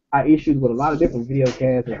about our issues with a lot of different video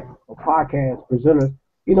casts or podcast presenters,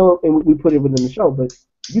 and we put it within the show. But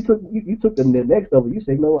you took the next level. You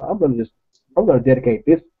said, I'm gonna dedicate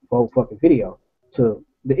this whole fucking video to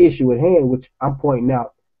the issue at hand, which I'm pointing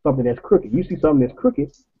out something that's crooked. You see something that's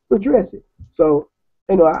crooked, address it. So.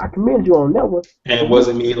 I commend you on that one. And it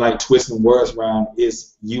wasn't me like twisting words around.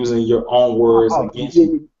 It's using your own words against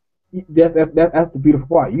you. That's the beautiful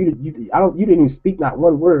part. You didn't even speak not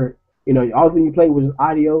one word. All thing you played was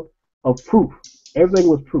audio of proof. Everything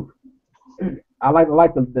was proof. I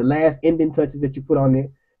like the last ending touches that you put on there.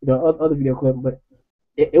 Other video clip, but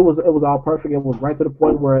it was all perfect. It was right to the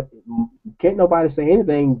point where can't nobody say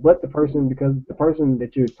anything but the person, because the person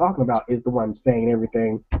that you're talking about is the one saying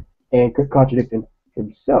everything and contradicting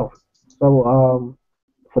himself. So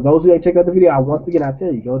for those who ain't check out the video, once again I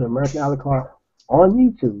tell you, go to American Alley Card on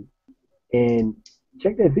YouTube and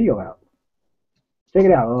check that video out. Check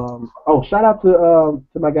it out. Shout out to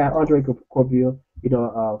my guy Andre Corville.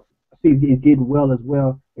 I see he's getting well as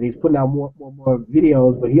well, and he's putting out more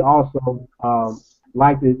videos. But he also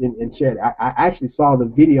liked it and shared it. I actually saw the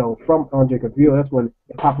video from Andre Corville. That's when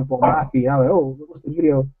it popped up on my feed. I was like, oh, what's the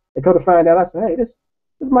video? And come to find out, I said, hey, this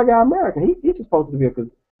is my guy American. He just posted the video because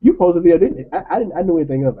you posted the video, didn't you? I knew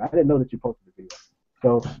anything of it. I didn't know that you posted the video.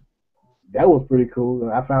 So that was pretty cool.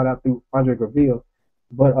 I found out through Andre Corville.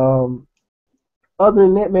 But other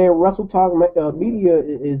than that, man, Wrestle Talk Media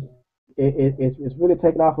is really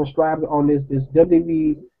taking off in strides on this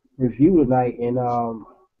WWE review tonight, and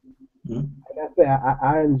like I said,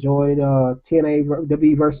 I enjoyed TNA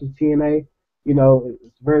WWE versus TNA.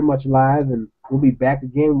 It's very much live, and we'll be back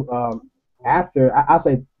again after I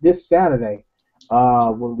say this Saturday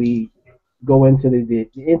when we go into the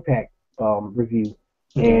Impact review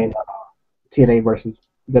and TNA versus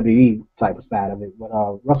WWE type of side of it. But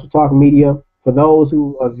Wrestle Talk Media, for those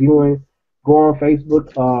who are viewing, go on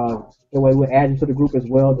Facebook. Anyway, we'll add you to the group as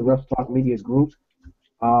well, the Wrestle Talk Media group.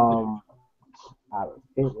 You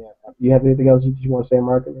have anything else you want to say,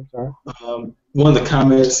 Mark? I'm sorry. One of the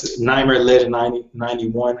comments, Nightmare Legend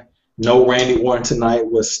 91, no Randy Orton tonight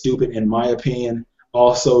was stupid in my opinion.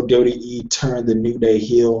 Also, WWE turned the New Day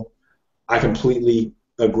heel. I completely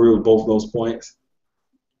agree with both of those points.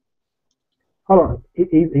 Hold on.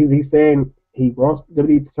 He's saying he wants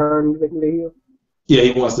WWE to turn the New Day heel? Yeah,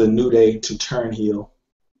 he wants the New Day to turn heel.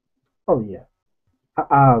 Oh, yeah.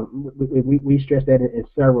 We stressed that in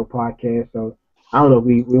several podcasts, so I don't know if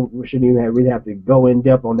we shouldn't even really have to go in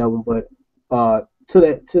depth on that one, but to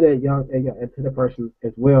that young and to the person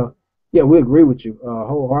as well, yeah, we agree with you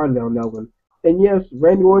wholeheartedly on that one. And yes,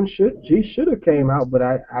 Randy Orton should have came out, but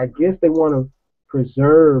I guess they want to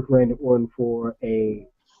preserve Randy Orton for a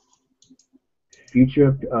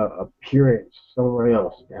future appearance somewhere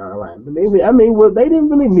else down the line. Well, they didn't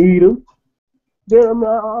really need him.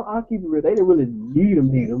 I'll keep it real. They didn't really need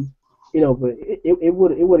him. But it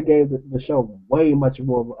would have gave the show way much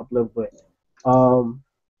more of an uplift. But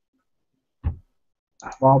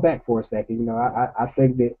I fall back for a second. I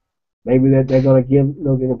think that maybe that they're gonna they're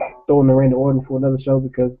throwing the Randy Orton for another show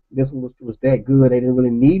because this one was that good. They didn't really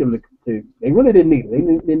need him to. They really didn't need him. They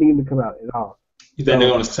didn't need him to come out at all. You think they're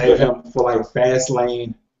gonna save him for like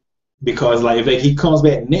Fastlane? Because like if he comes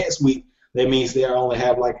back next week, that means they only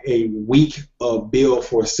have like a week of build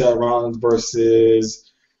for Seth Rollins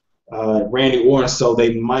versus Randy Orton, so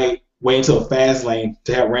they might wait until Fastlane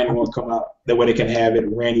to have Randy Orton come out. That way they can have it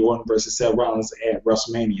Randy Orton versus Seth Rollins at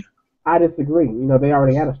WrestleMania. I disagree. They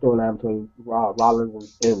already had a storyline between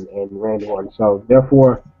Rollins and Randy Orton, so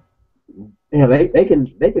therefore, they can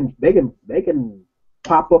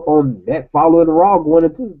pop up on that following the Raw going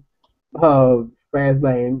into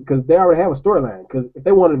Fastlane because they already have a storyline. Because if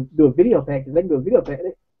they want to do a video package, they can do a video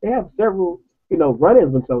package. They have several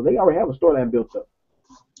run-ins, and so they already have a storyline built up.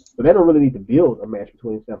 So they don't really need to build a match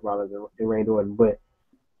between Seth Rollins and Randy Orton. But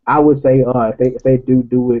I would say if they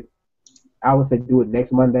do it, I would say do it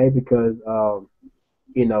next Monday because at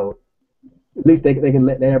least they can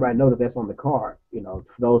let everybody know that that's on the card. For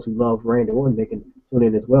those who love Randy Orton, they can tune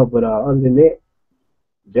in as well. But other than that,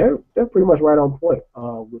 they're pretty much right on point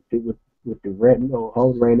with the Randy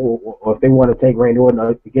Randy, or if they want to take Randy Orton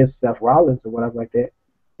against Seth Rollins or whatever like that.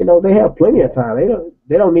 They have plenty of time.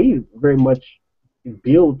 They don't need very much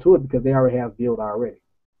build to it because they already have build already.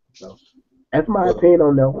 So that's my opinion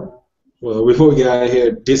on that one. Well, before we get out of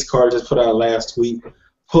here, Discard just put out last tweet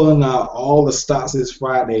pulling out all the stops this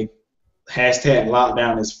Friday. Hashtag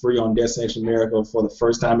lockdown is free on Destination America for the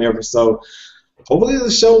first time ever. So hopefully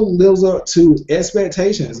the show lives up to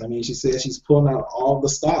expectations. I mean, she said she's pulling out all the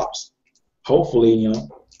stops. Hopefully,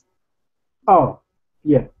 Oh,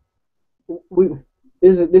 yeah.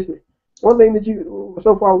 This is one thing that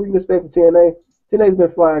so far we can expect from TNA. TNA's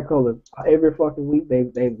been flying colors every fucking week.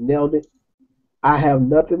 They've nailed it. I have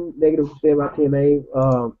nothing negative to say about TNA.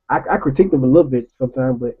 I critique them a little bit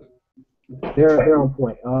sometimes, but they're on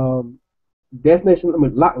point. Lockdown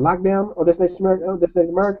on Destination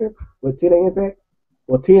America with TNA Impact.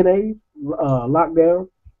 Well, TNA lockdown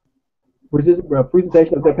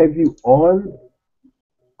presentation of their pay-per-view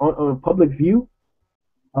on public view.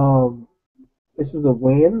 This is a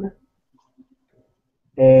win,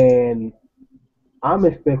 and I'm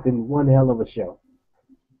expecting one hell of a show.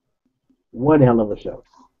 One hell of a show.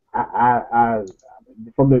 I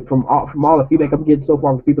from all the feedback I'm getting so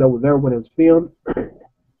far from people that were there when it was filmed,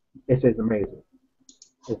 it's just amazing.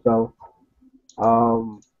 And so,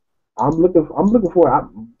 I'm looking for.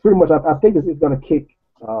 Pretty much. I think it's going to kick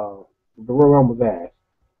the Royal Rumble's ass.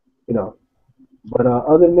 You know. But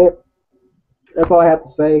other than that, that's all I have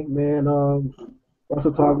to say, man.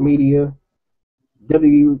 Russell Talk Media,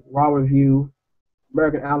 WWE Raw Review,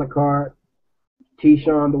 American a la carte,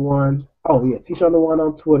 T-Sean the One. Oh yeah, T-Sean the One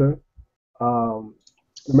on Twitter.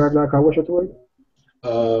 American a la carte. What's your Twitter?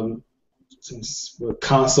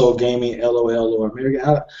 Console Gaming LOL or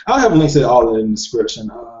American. I'll have links to all of it in the description.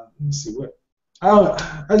 Let me see what. I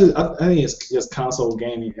think it's just Console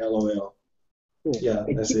Gaming LOL. Yeah,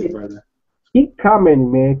 that's it, brother. Keep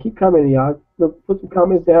commenting, man. Keep commenting, y'all. Put some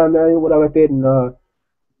comments down there, whatever like that, and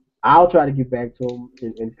I'll try to get back to them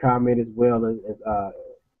and comment as well as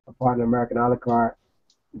a part of the American a la carte.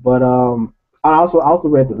 But I also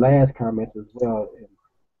read the last comments as well. And,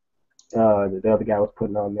 the other guy was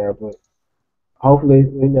putting on there, but hopefully,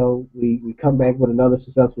 we come back with another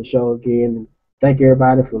successful show again. And thank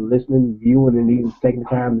everybody for listening, viewing, and even taking the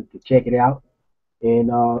time to check it out.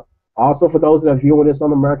 And also, for those that are viewing this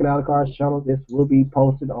on the American a la carte channel, this will be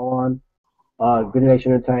posted on Good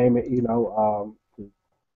Nation Entertainment, to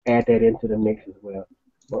add that into the mix as well.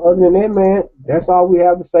 But other than that, man, that's all we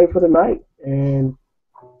have to say for tonight. And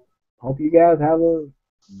hope you guys have a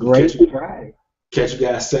great Friday. Catch you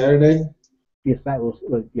guys Saturday. Yeah, Saturday.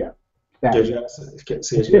 Catch you guys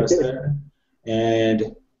Saturday.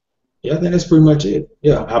 And yeah, I think that's pretty much it.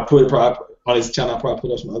 Yeah, I put probably on this channel. I probably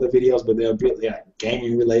put up some other videos, but they'll be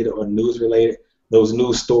gaming related or news related. Those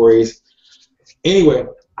news stories. Anyway,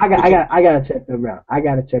 I gotta check them out. I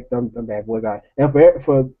gotta check them bad boys out. And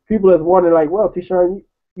for people that's wondering, like, well, T-Shirt,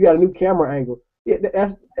 you got a new camera angle. Yeah,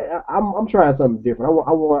 I'm trying something different.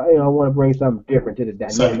 I want to bring something different to the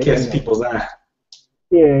dynamic. So you catch people's eye.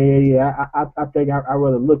 Yeah. I think I'd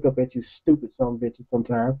rather look up at you stupid son of bitches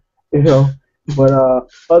sometimes, But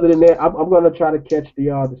other than that, I'm gonna try to catch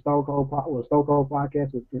the Stone Cold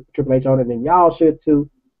podcast with Triple H on it, and y'all should too.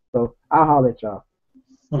 So I'll holler at y'all.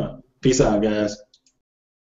 All right. Peace out, guys.